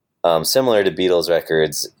 Similar to Beatles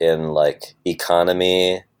records in like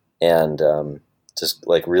economy and just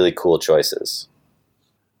like really cool choices.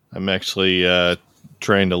 I'm actually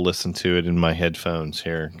trying to listen to it in my headphones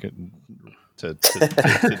here to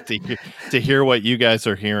hear what you guys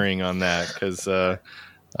are hearing on that, because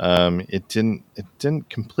it didn't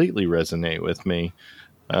completely resonate with me.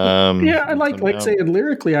 Yeah, I like saying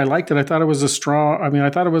lyrically, I liked it. I thought it was I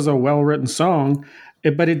thought it was a well-written song,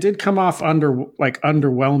 but it did come off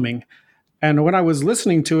underwhelming. And when I was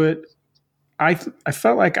listening to it, I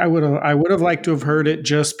felt like I would have liked to have heard it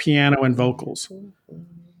just piano and vocals,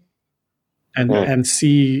 and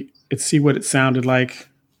see what it sounded like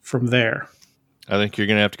from there. I think you're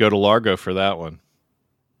gonna have to go to Largo for that one.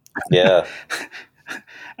 Yeah.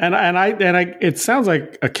 And it sounds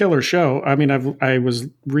like a killer show. I mean, I was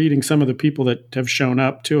reading some of the people that have shown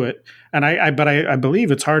up to it, and I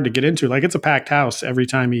believe it's hard to get into. Like it's a packed house every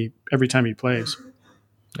time he plays.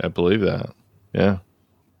 I believe that. Yeah.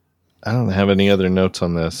 I don't have any other notes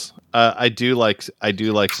on this. I do like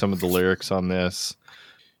some of the lyrics on this.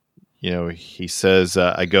 He says,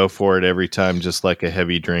 "I go for it every time, just like a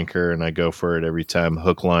heavy drinker, and I go for it every time,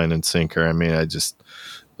 hook, line, and sinker." I mean, those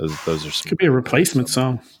are some, could be a replacement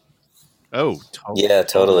song. Oh, totally. Yeah,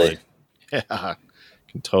 totally. Yeah, I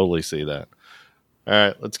can totally see that. All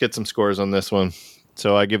right, let's get some scores on this one.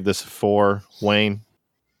 So I give this a 4. Wayne?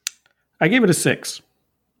 I gave it a 6.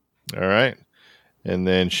 All right. And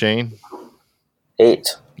then Shane? 8.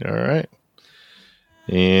 All right.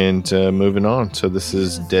 And moving on. So this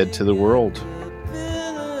is Dead to the World.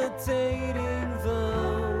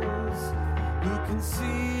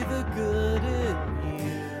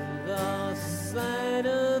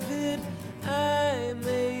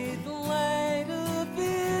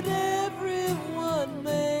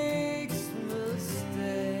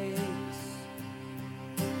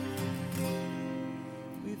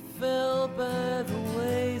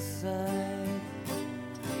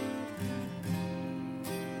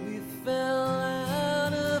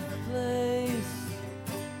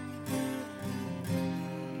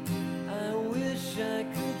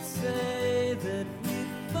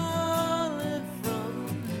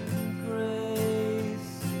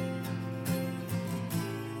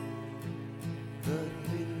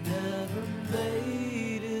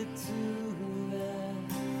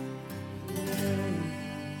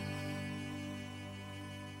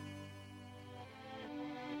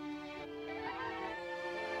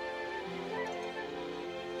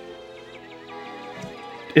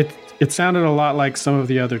 It sounded a lot like some of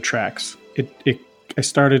the other tracks. I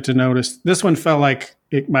started to notice this one felt like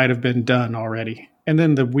it might have been done already, and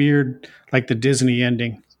then the weird, like the Disney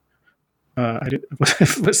ending,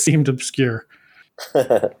 seemed obscure.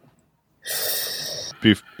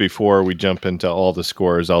 Before we jump into all the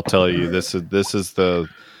scores, I'll tell you this is the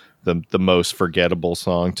most forgettable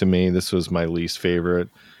song to me. This was my least favorite.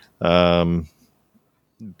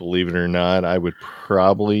 Believe it or not, I would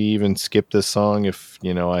probably even skip this song if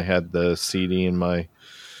I had the CD in my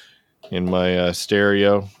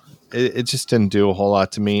stereo. It just didn't do a whole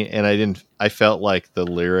lot to me, and I felt like the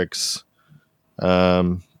lyrics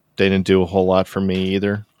they didn't do a whole lot for me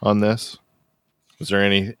either on this. Was there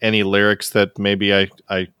any lyrics that maybe I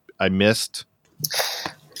missed?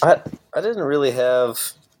 I didn't really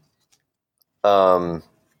have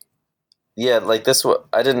like this.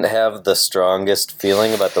 I didn't have the strongest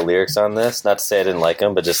feeling about the lyrics on this. Not to say I didn't like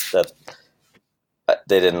them, but just that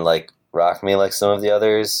they didn't like rock me like some of the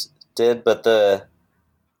others did. But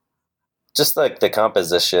just like the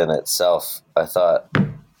composition itself, I thought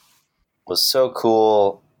was so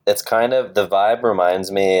cool. It's kind of, the vibe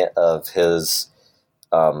reminds me of his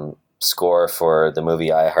score for the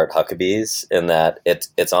movie I Heart Huckabees, in that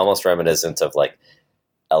it's almost reminiscent of like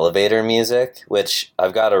elevator music, which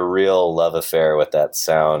I've got a real love affair with that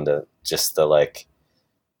sound. Just the like,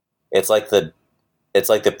 it's like the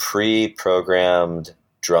pre-programmed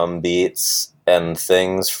drum beats and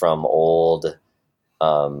things from old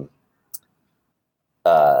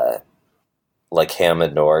like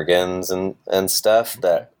Hammond organs and stuff,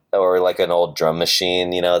 that, or like an old drum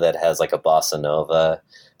machine, you know, that has like a bossa nova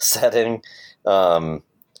setting. I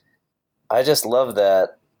just love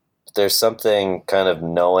that there's something kind of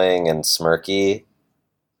knowing and smirky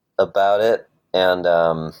about it. And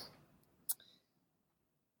I'm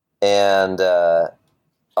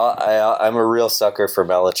a real sucker for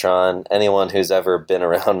Mellotron. Anyone who's ever been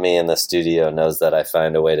around me in the studio knows that I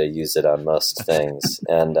find a way to use it on most things.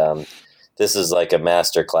 And this is like a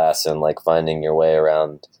master class in like finding your way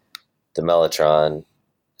around the Mellotron.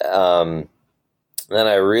 Then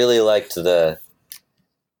I really liked the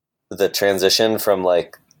transition from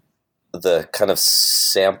like the kind of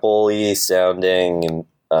sample-y sounding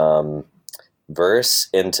verse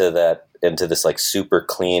into this like super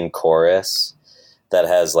clean chorus that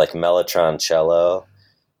has like Mellotron cello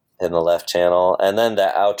in the left channel. And then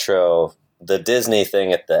the outro, the Disney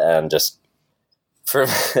thing at the end, just for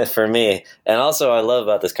me. And also I love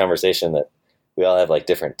about this conversation that we all have like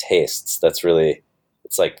different tastes. That's really,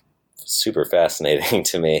 it's like super fascinating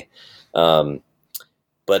to me. But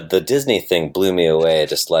the Disney thing blew me away.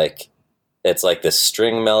 Just like, it's like this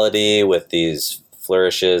string melody with these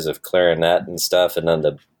flourishes of clarinet and stuff. And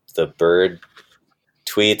then the bird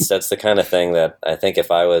tweets. That's the kind of thing that I think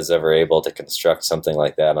if I was ever able to construct something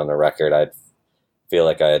like that on a record, I'd feel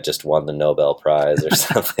like I had just won the Nobel Prize or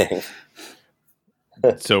something.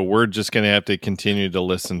 So we're just going to have to continue to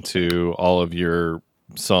listen to all of your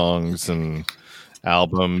songs and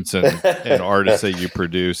albums and artists that you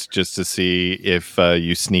produce just to see if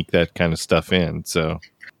you sneak that kind of stuff in. So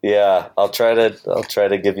yeah, I'll try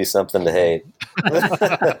to give you something to hate.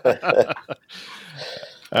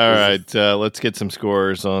 All right, let's get some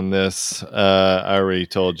scores on this. I already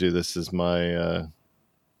told you this is my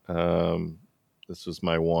this was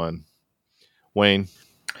my one. Wayne,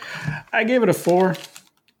 I gave it a 4.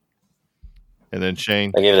 and then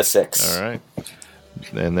Shane. I gave it a 6. All right,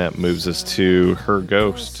 and that moves us to Her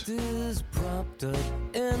Ghost. Is propped up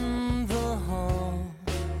in the hall.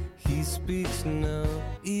 He speaks no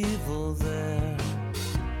evil there.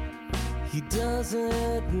 He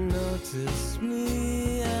doesn't notice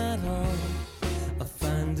me at all. I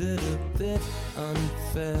find it a bit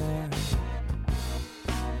unfair.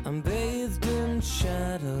 I'm bathed in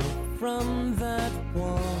shadow from that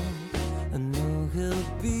wall. I know he'll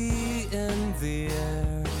be in the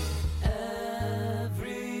air.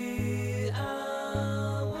 Every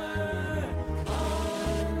hour,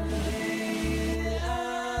 on the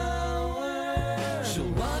hour, she'll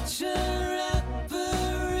watch her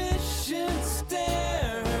apparition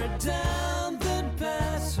stare her down, then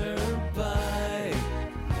pass her by,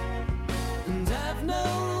 and have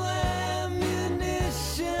no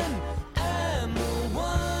ammunition. I'm the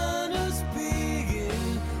one who's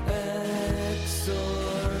being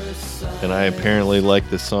exorcised. And I apparently like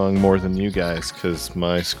this song more than you guys because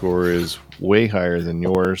my score is way higher than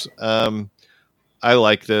yours. I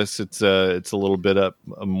like this. It's a little bit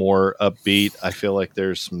more upbeat. I feel like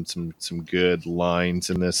there's some good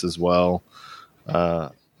lines in this as well.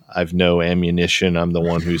 I've no ammunition. I'm the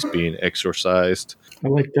one who's being exorcised. I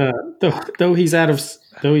like though he's out of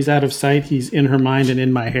sight, he's in her mind and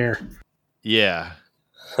in my hair. Yeah.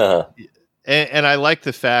 And I like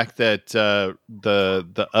the fact that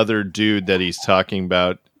the other dude that he's talking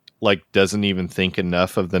about like doesn't even think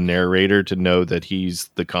enough of the narrator to know that he's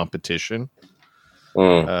the competition.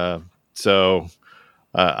 So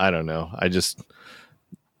I don't know. I just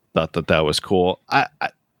thought that was cool. I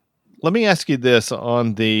let me ask you this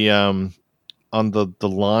on the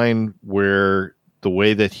line where the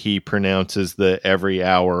way that he pronounces the every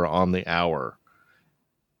hour on the hour.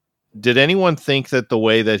 Did anyone think that the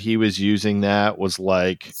way that he was using that was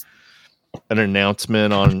like an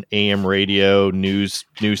announcement on AM radio news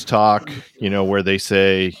talk, where they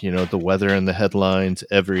say, the weather and the headlines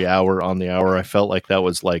every hour on the hour? I felt like that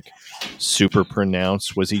was like super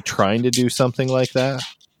pronounced. Was he trying to do something like that?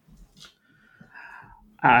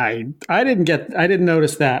 I didn't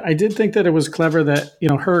notice that. I did think that it was clever that,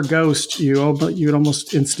 her ghost, you'd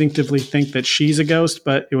almost instinctively think that she's a ghost,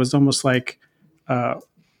 but it was almost like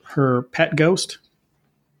her pet ghost.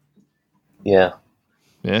 Yeah.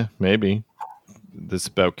 Yeah, maybe. This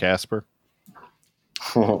about Casper.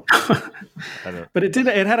 I don't, But it did.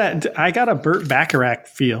 It had a. I got a Burt Bacharach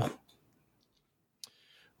feel.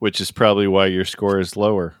 which is probably why your score is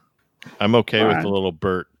lower. I'm okay with Fine. a little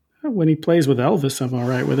Burt. When he plays with Elvis, I'm all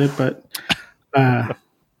right with it. But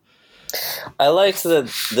I liked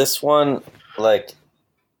that this one, like,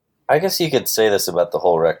 I guess you could say this about the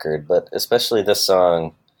whole record, but especially this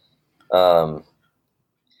song,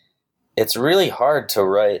 it's really hard to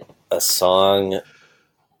write a song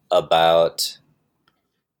about,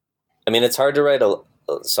 I mean, it's hard to write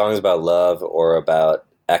songs about love or about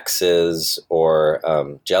exes or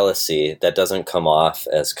jealousy that doesn't come off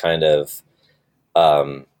as kind of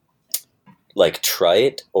like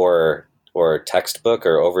trite or textbook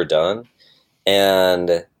or overdone.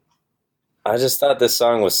 And I just thought this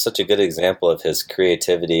song was such a good example of his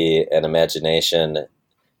creativity and imagination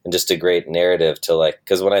and just a great narrative to, like,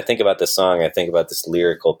 because when I think about this song, I think about this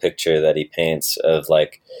lyrical picture that he paints of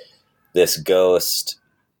like this ghost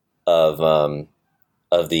of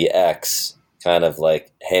the ex kind of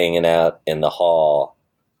like hanging out in the hall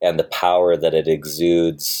and the power that it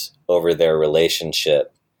exudes over their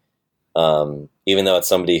relationship. Even though it's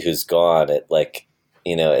somebody who's gone, it, like,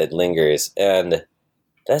 you know, it lingers. And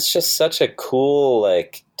that's just such a cool,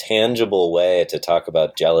 like, tangible way to talk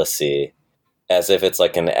about jealousy, as if it's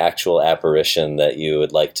like an actual apparition that you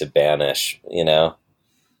would like to banish, you know?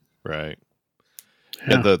 Right.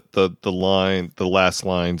 Yeah. Yeah, the last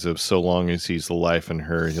lines of "So long as he's the life in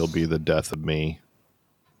her, he'll be the death of me."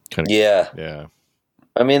 Yeah. Yeah.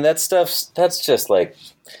 I mean, that's just like,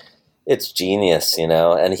 it's genius, you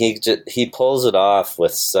know? And he pulls it off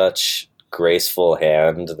with such graceful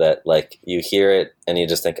hand that, like, you hear it and you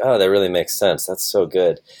just think, oh, that really makes sense. That's so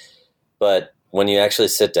good. But when you actually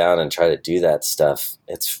sit down and try to do that stuff,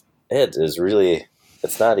 it's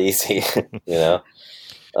not easy, you know?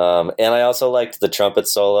 And I also liked the trumpet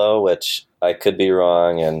solo, which I could be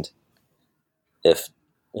wrong. And if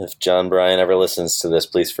John Bryan ever listens to this,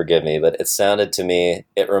 please forgive me. But it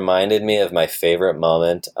reminded me of my favorite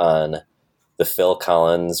moment on the Phil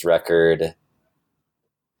Collins record,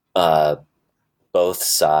 Both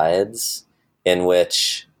Sides, in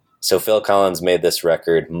which, so Phil Collins made this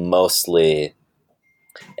record mostly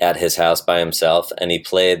at his house by himself. And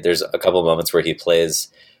there's a couple moments where he plays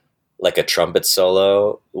like a trumpet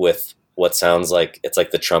solo with what sounds like, it's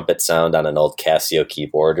like the trumpet sound on an old Casio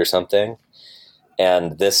keyboard or something.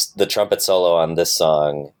 And the trumpet solo on this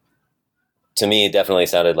song, to me, definitely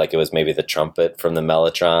sounded like it was maybe the trumpet from the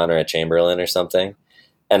Mellotron or a Chamberlin or something.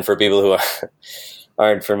 And for people who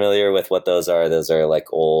aren't familiar with what those are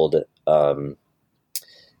like old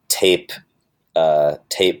tape-based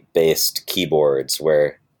keyboards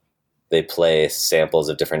where they play samples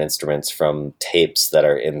of different instruments from tapes that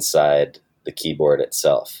are inside the keyboard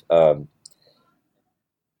itself.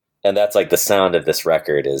 And that's like the sound of this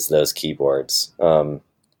record, is those keyboards. But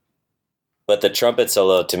the trumpet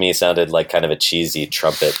solo to me sounded like kind of a cheesy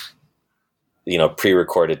trumpet, you know,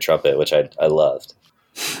 pre-recorded trumpet, which I loved.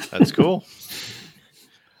 That's cool.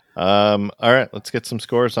 All right, let's get some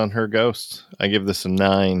scores on Her Ghost. I give this a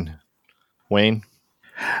 9. Wayne?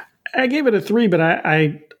 I gave it a 3, but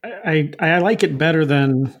I like it better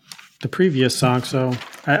than the previous song, so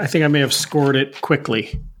I think I may have scored it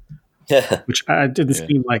quickly, which I didn't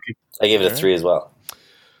seem like it. I gave it a 3 as well.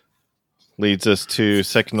 Leads us to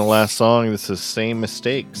second to last song. This is Same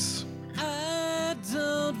Mistakes. I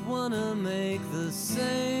don't wanna make the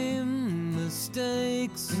same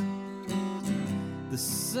mistakes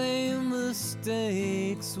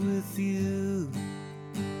with you.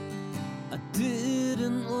 I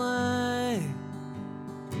didn't lie,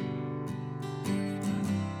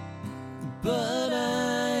 but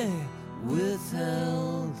I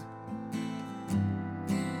withheld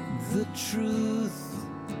the truth.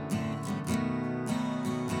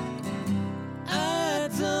 I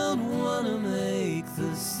don't wanna make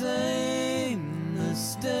the same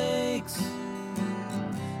mistakes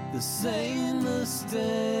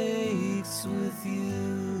with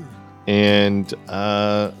you. And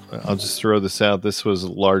I'll just throw this out. This was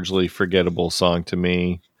a largely forgettable song to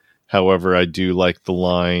me. However, I do like the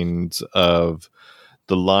lines of,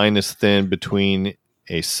 the line is thin between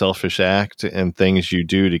a selfish act and things you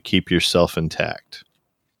do to keep yourself intact.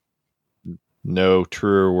 No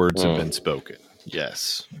truer words have been spoken.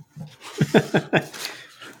 Yes.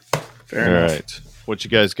 Fair All enough. right. What you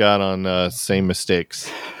guys got on Same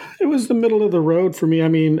Mistakes? It was the middle of the road for me. I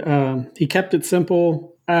mean, he kept it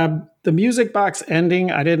simple. The music box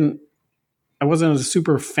ending, I wasn't a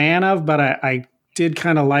super fan of, but I did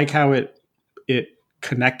kind of like how it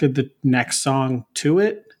connected the next song to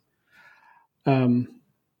it.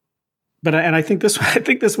 But and I think this I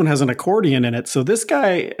think this one has an accordion in it. So this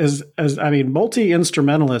guy is, as I mean,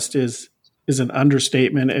 multi-instrumentalist is an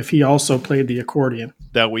understatement if he also played the accordion.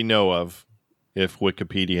 That we know of, if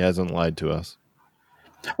Wikipedia hasn't lied to us.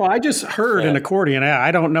 Well, I just heard an accordion.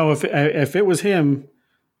 I don't know if it was him.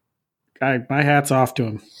 My hat's off to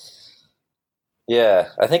him. Yeah,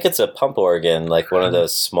 I think it's a pump organ, like one of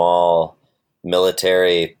those small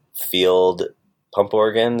military field pump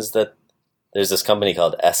organs that there's this company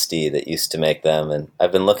called Esty that used to make them, and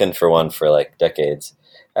I've been looking for one for like decades.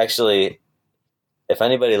 Actually, if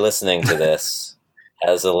anybody listening to this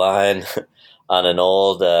has a line on an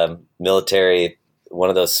old military, one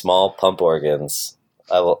of those small pump organs,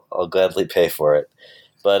 I'll gladly pay for it.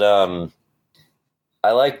 But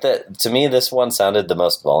I like that. To me, this one sounded the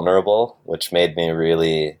most vulnerable, which made me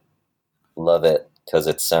really love it because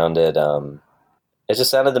it sounded, it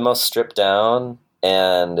just sounded the most stripped down,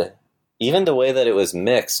 and even the way that it was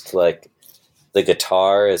mixed, like the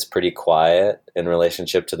guitar is pretty quiet in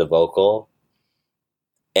relationship to the vocal,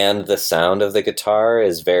 and the sound of the guitar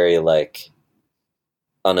is very like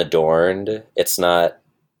unadorned. It's a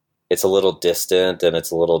little distant and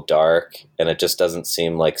it's a little dark, and it just doesn't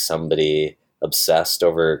seem like somebody obsessed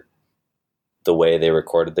over the way they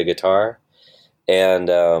recorded the guitar. And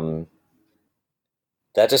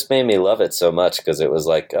that just made me love it so much, because it was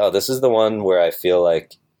like, oh, this is the one where I feel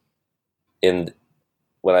like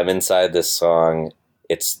when I'm inside this song,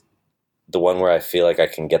 it's the one where I feel like I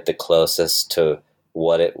can get the closest to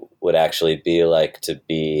what it would actually be like to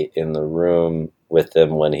be in the room with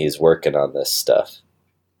him when he's working on this stuff.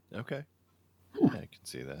 Okay. Yeah, I can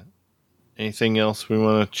see that. Anything else we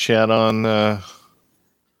want to chat on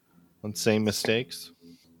Same Mistakes?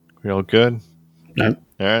 We all good? No.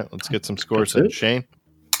 All right, let's get some scores. That's it. Shane?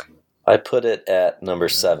 I put it at number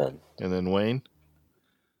 7. And then Wayne?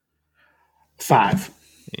 5.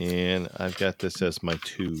 And I've got this as my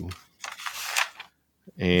 2.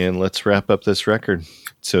 And let's wrap up this record.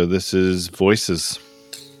 So this is Voices.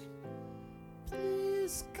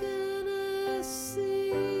 Please can I see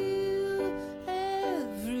you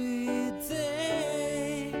every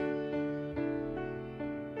day?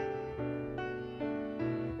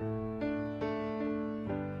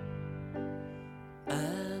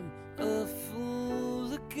 I'm a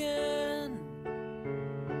fool again.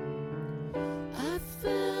 I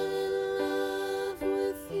fell in love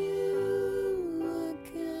with you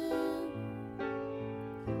again.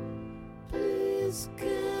 Please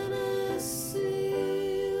can I see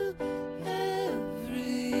you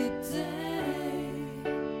every day?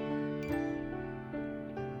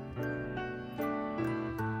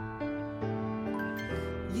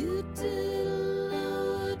 You didn't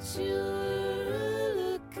know what you were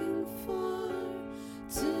looking for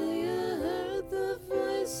till you heard the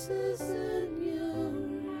voices in your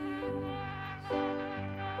ears.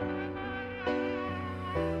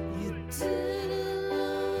 You didn't know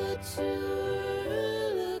what you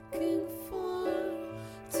were looking for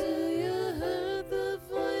till you heard the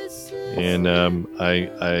voices. And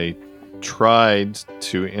I tried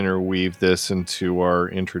to interweave this into our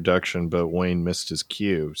introduction, but Wayne missed his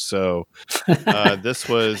cue. So this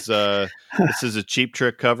is a Cheap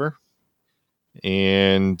Trick cover,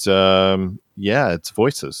 and it's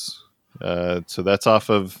Voices. So that's off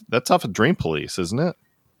of Dream Police, isn't it?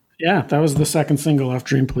 Yeah, that was the second single off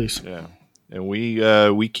Dream Police. Yeah, and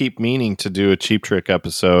we keep meaning to do a Cheap Trick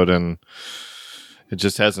episode, and it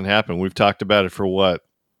just hasn't happened. We've talked about it for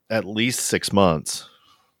at least 6 months.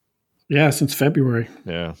 Yeah, since February.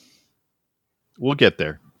 Yeah, we'll get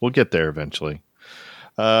there. We'll get there eventually.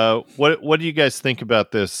 What do you guys think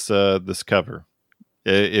about this cover?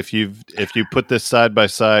 If you put this side by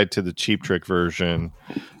side to the Cheap Trick version,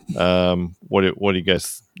 what do you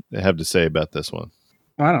guys have to say about this one?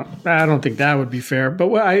 I don't think that would be fair,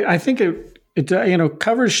 but I think it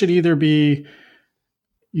covers should either be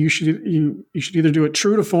you should either do it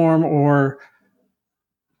true to form or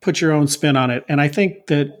put your own spin on it. And I think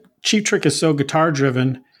that Cheap Trick is so guitar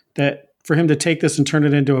driven that for him to take this and turn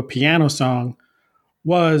it into a piano song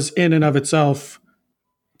was in and of itself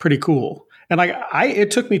pretty cool. And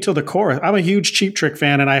it took me till the chorus. I'm a huge Cheap Trick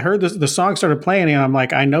fan, and I heard the song started playing, and I'm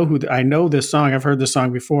like, I know this song. I've heard this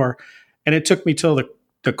song before, and it took me till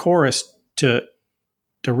the chorus to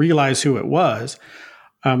realize who it was.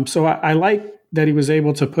 So I like that he was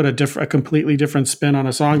able to put a completely different spin on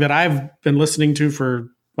a song that I've been listening to for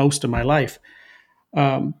most of my life.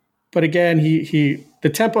 But again, the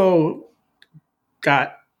tempo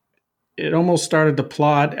it almost started to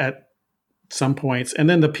plod at some points, and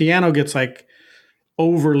then the piano gets like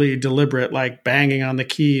overly deliberate, like banging on the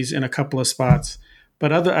keys in a couple of spots.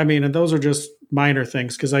 But and those are just minor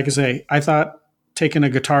things. Because, like I say, I thought taking a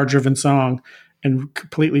guitar-driven song and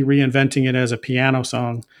completely reinventing it as a piano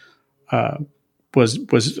song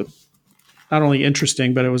was not only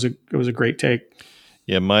interesting, but it was a great take.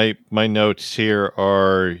 Yeah, my notes here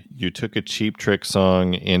are you took a Cheap Trick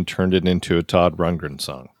song and turned it into a Todd Rundgren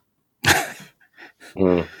song.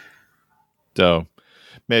 Mm. So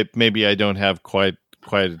maybe I don't have quite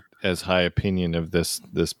as high opinion of this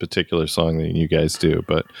particular song that you guys do,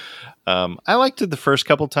 but I liked it the first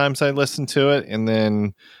couple times I listened to it, and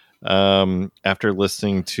then after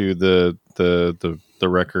listening to the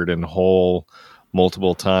record in whole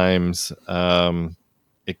multiple times,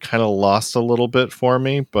 it kind of lost a little bit for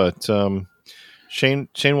me. But Shane,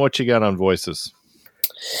 what you got on voices?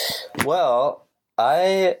 Well,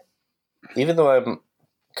 even though I'm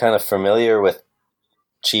kind of familiar with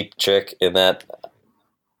Cheap Trick in that,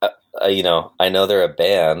 I know they're a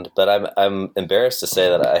band, but I'm embarrassed to say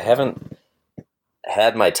that I haven't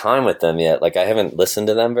had my time with them yet. Like, I haven't listened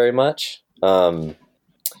to them very much, and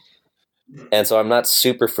so I'm not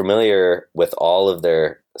super familiar with all of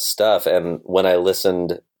their stuff. And when I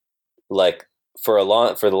listened, like for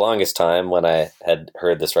the longest time, when I had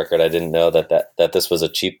heard this record, I didn't know that this was a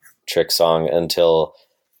Cheap Trick song until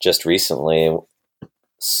just recently.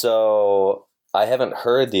 So I haven't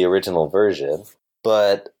heard the original version,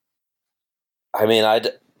 but I mean,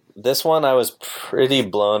 this one I was pretty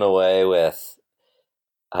blown away with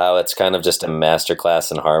how it's kind of just a masterclass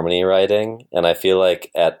in harmony writing. And I feel like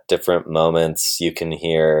at different moments you can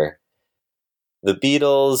hear the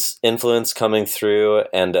Beatles influence coming through,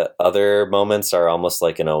 and other moments are almost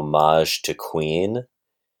like an homage to Queen.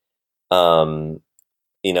 In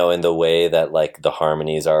the way that like the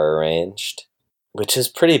harmonies are arranged, which is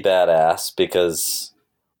pretty badass because,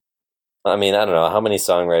 I mean, I don't know, how many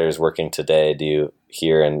songwriters working today do you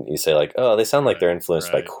hear and you say like, oh, they sound like they're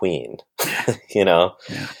influenced by Queen, Yeah.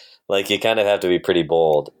 Like you kind of have to be pretty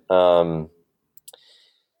bold.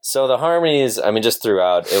 So the harmonies, I mean, just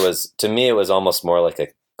throughout, to me, it was almost more like a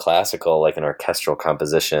classical, like an orchestral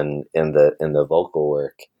composition in the vocal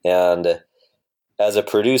work. And as a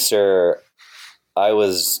producer, I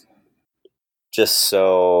was just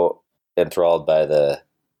so enthralled by the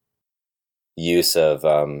use of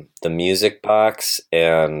the music box,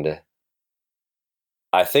 and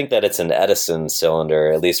I think that it's an Edison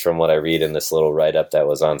cylinder, at least from what I read in this little write-up that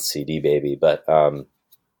was on CD Baby. But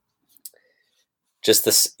just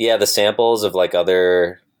the samples of like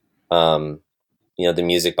other, the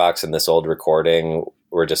music box in this old recording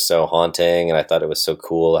were just so haunting, and I thought it was so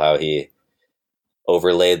cool how he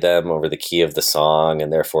overlaid them over the key of the song,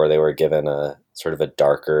 and therefore they were given a sort of a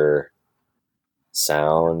darker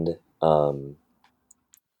sound.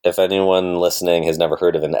 If anyone listening has never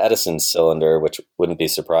heard of an Edison cylinder, which wouldn't be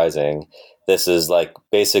surprising, this is like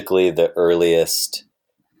basically the earliest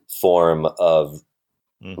form of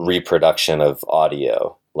reproduction of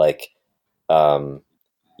audio. Like,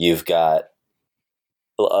 you've got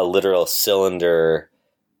a literal cylinder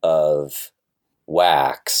of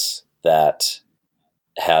wax that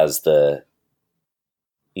has the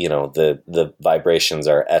vibrations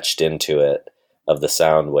are etched into it of the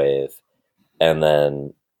sound wave, and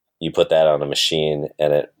then you put that on a machine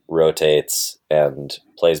and it rotates and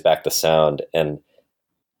plays back the sound. And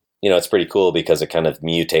it's pretty cool because it kind of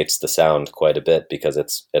mutates the sound quite a bit because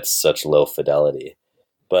it's such low fidelity.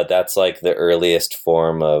 But that's like the earliest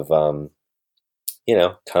form of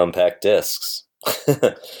compact discs.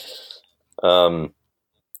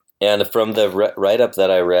 And from the write-up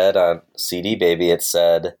that I read on CD Baby, it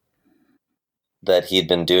said that he'd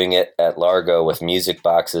been doing it at Largo with music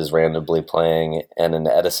boxes randomly playing and an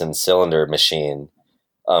Edison cylinder machine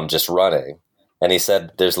just running. And he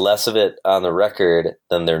said there's less of it on the record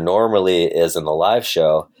than there normally is in the live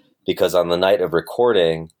show because on the night of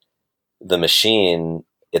recording, the machine,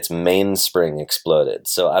 its mainspring exploded.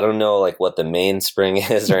 So I don't know like what the mainspring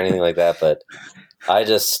is or anything like that, but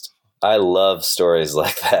I love stories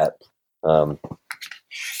like that.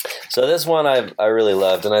 So this one I really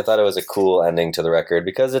loved, and I thought it was a cool ending to the record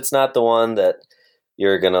because it's not the one that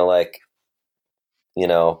you're going to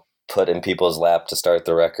put in people's lap to start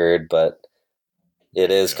the record, but it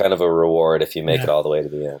is kind of a reward if you make it all the way to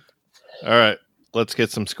the end. All right, let's get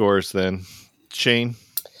some scores then. Shane?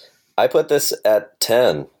 I put this at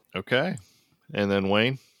 10. Okay. And then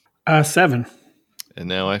Wayne? 7. And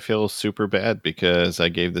now I feel super bad because I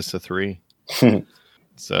gave this a 3.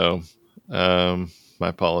 So, my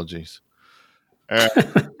apologies. All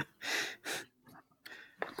right.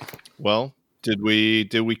 Well, did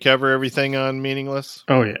we cover everything on Meaningless?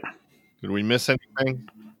 Oh yeah. Did we miss anything?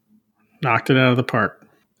 Knocked it out of the park.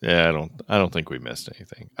 Yeah, I don't think we missed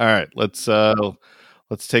anything. All right, let's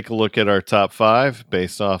take a look at our top 5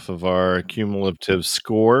 based off of our cumulative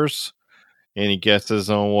scores. Any guesses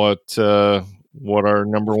on what our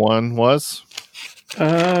number 1 was?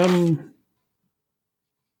 No.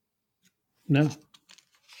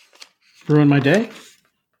 Ruin My Day?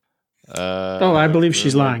 I Believe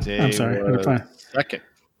She's Ruin My Lying. Day I'm sorry. was Fine. second.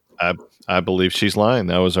 I Believe She's Lying.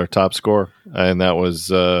 That was our top score, and that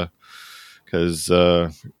was because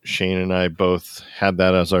Shane and I both had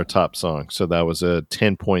that as our top song. So that was a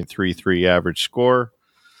 10.33 average score.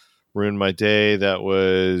 Ruin My Day, that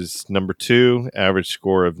was number 2, average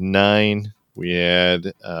score of 9. We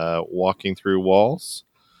had Walking Through Walls,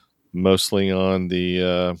 mostly on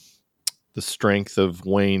the strength of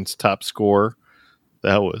Wayne's top score.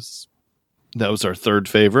 That was our third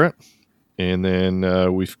favorite. And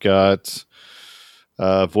then we've got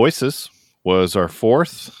Voices was our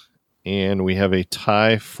 4th. And we have a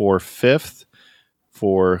tie for 5th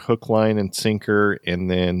for Hook, Line, and Sinker, and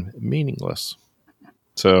then Meaningless.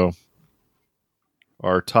 So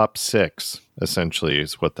our top 6 essentially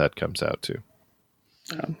is what that comes out to.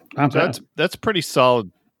 So that's pretty solid.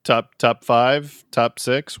 Top 5, top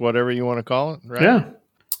 6, whatever you want to call it, right?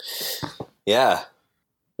 Yeah,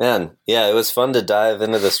 man. Yeah, it was fun to dive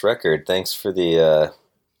into this record. Thanks for the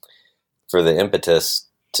impetus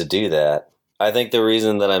to do that. I think the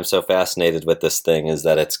reason that I'm so fascinated with this thing is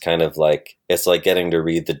that it's kind of like getting to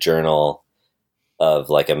read the journal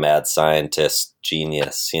of like a mad scientist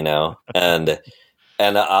genius, you know? And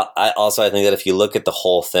I also think that if you look at the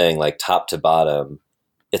whole thing, like top to bottom,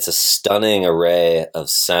 it's a stunning array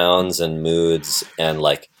of sounds and moods and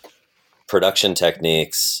like production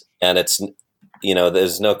techniques. And it's, you know,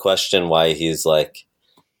 there's no question why he's like,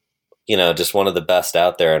 you know, just one of the best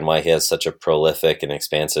out there and why he has such a prolific and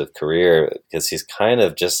expansive career, because he's kind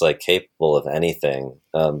of just like capable of anything,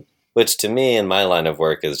 which to me in my line of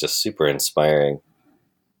work is just super inspiring.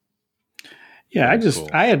 Yeah,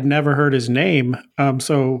 I had never heard his name.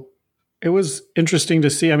 So it was interesting to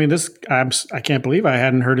see. I mean, I can't believe I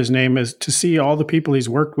hadn't heard his name, is to see all the people he's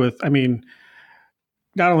worked with. I mean,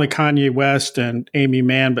 not only Kanye West and Amy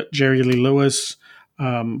Mann, but Jerry Lee Lewis.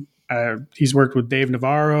 He's worked with Dave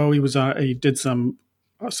Navarro. He did some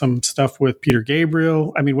stuff with Peter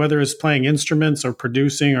Gabriel. I mean, whether it's playing instruments or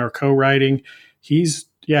producing or co-writing, he's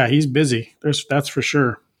busy. That's for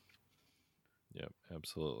sure. Yep,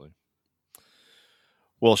 absolutely.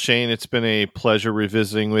 Well, Shane, it's been a pleasure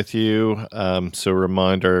revisiting with you. So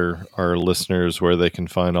remind our listeners where they can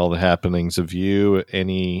find all the happenings of you.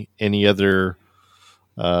 Any other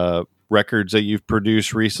records that you've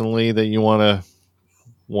produced recently that you want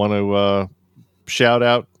to shout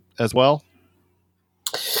out as well?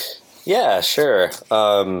 Yeah, sure.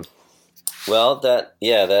 Well, that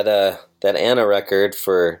Anna record,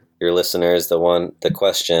 for your listeners, the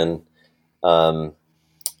question.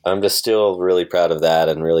 I'm just still really proud of that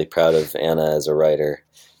and really proud of Anna as a writer.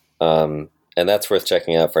 And that's worth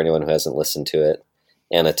checking out for anyone who hasn't listened to it.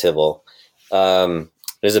 Anna Tivel.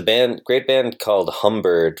 There's a great band called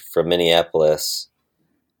Humbird from Minneapolis,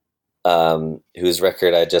 whose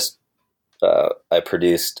record I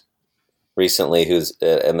produced recently,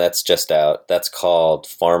 and that's just out. That's called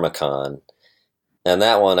Pharmacon. And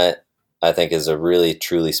that one I think is a really,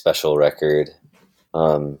 truly special record.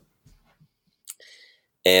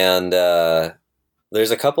 And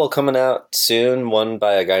there's a couple coming out soon, one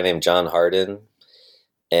by a guy named John Hardin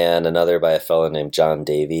and another by a fellow named John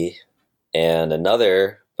Davey, and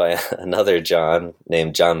another by another John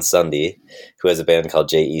named John Sunday, who has a band called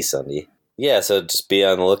J.E. Sunday. Yeah, so just be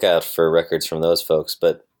on the lookout for records from those folks.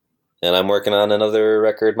 And I'm working on another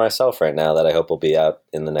record myself right now that I hope will be out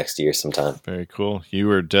in the next year sometime. Very cool. You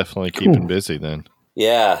were definitely keeping busy then.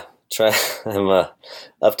 Yeah. I'm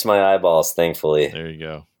up to my eyeballs, thankfully. There you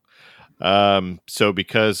go. So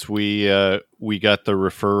because we got the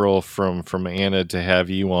referral from Anna to have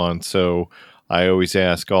you on, so I always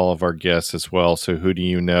ask all of our guests as well. So who do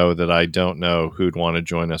you know that I don't know who'd want to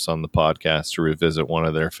join us on the podcast to revisit one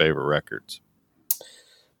of their favorite records?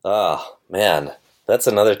 Oh man, that's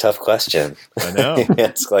another tough question. I know.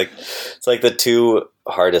 It's like the two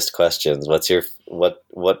hardest questions. What's your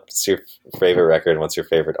favorite record? And what's your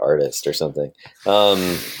favorite artist or something?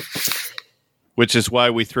 Which is why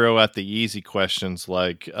we throw out the easy questions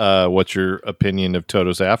like, what's your opinion of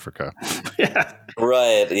Toto's Africa? Yeah.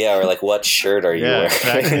 Right. Yeah. Or like, what shirt are you wearing?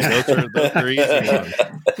 Exactly. Those are easy ones.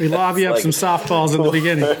 We lob you up some softballs in the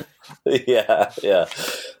beginning. Yeah. Yeah.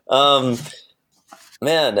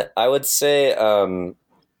 Man, I would say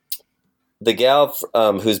the gal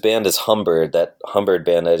whose band is Humbird, that Humbird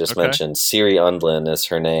band I just mentioned, Siri Undlin is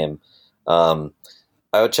her name.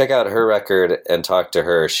 I would check out her record and talk to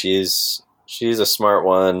her. She's a smart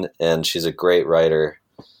one, and she's a great writer.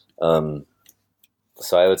 So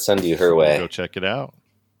I would send you her way. Go check it out.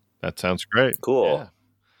 That sounds great. Cool. Yeah.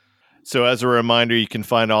 So as a reminder, you can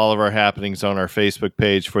find all of our happenings on our Facebook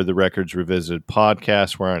page for the Records Revisited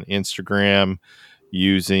podcast. We're on Instagram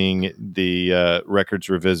using the Records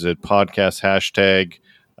Revisited podcast hashtag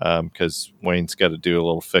because Wayne's got to do a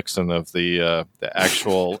little fixing of the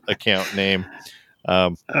actual account name.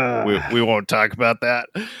 We won't talk about that.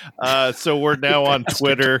 So we're now on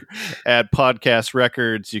Twitter at Podcast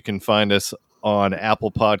Records. You can find us on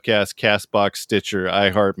Apple Podcasts, CastBox, Stitcher,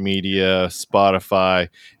 iHeartMedia, Spotify,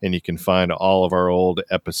 and you can find all of our old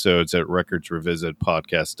episodes at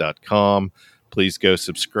recordsrevisitedpodcast.com. Please go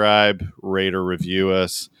subscribe, rate or review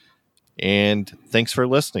us, and thanks for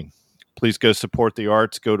listening. Please go support the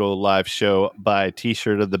arts, go to a live show, buy a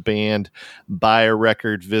t-shirt of the band, buy a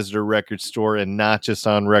record, visit a record store, and not just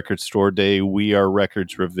on Record Store Day. We are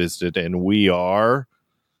Records Revisited, and we are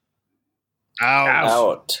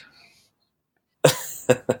Out.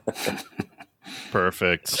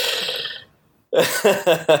 perfect.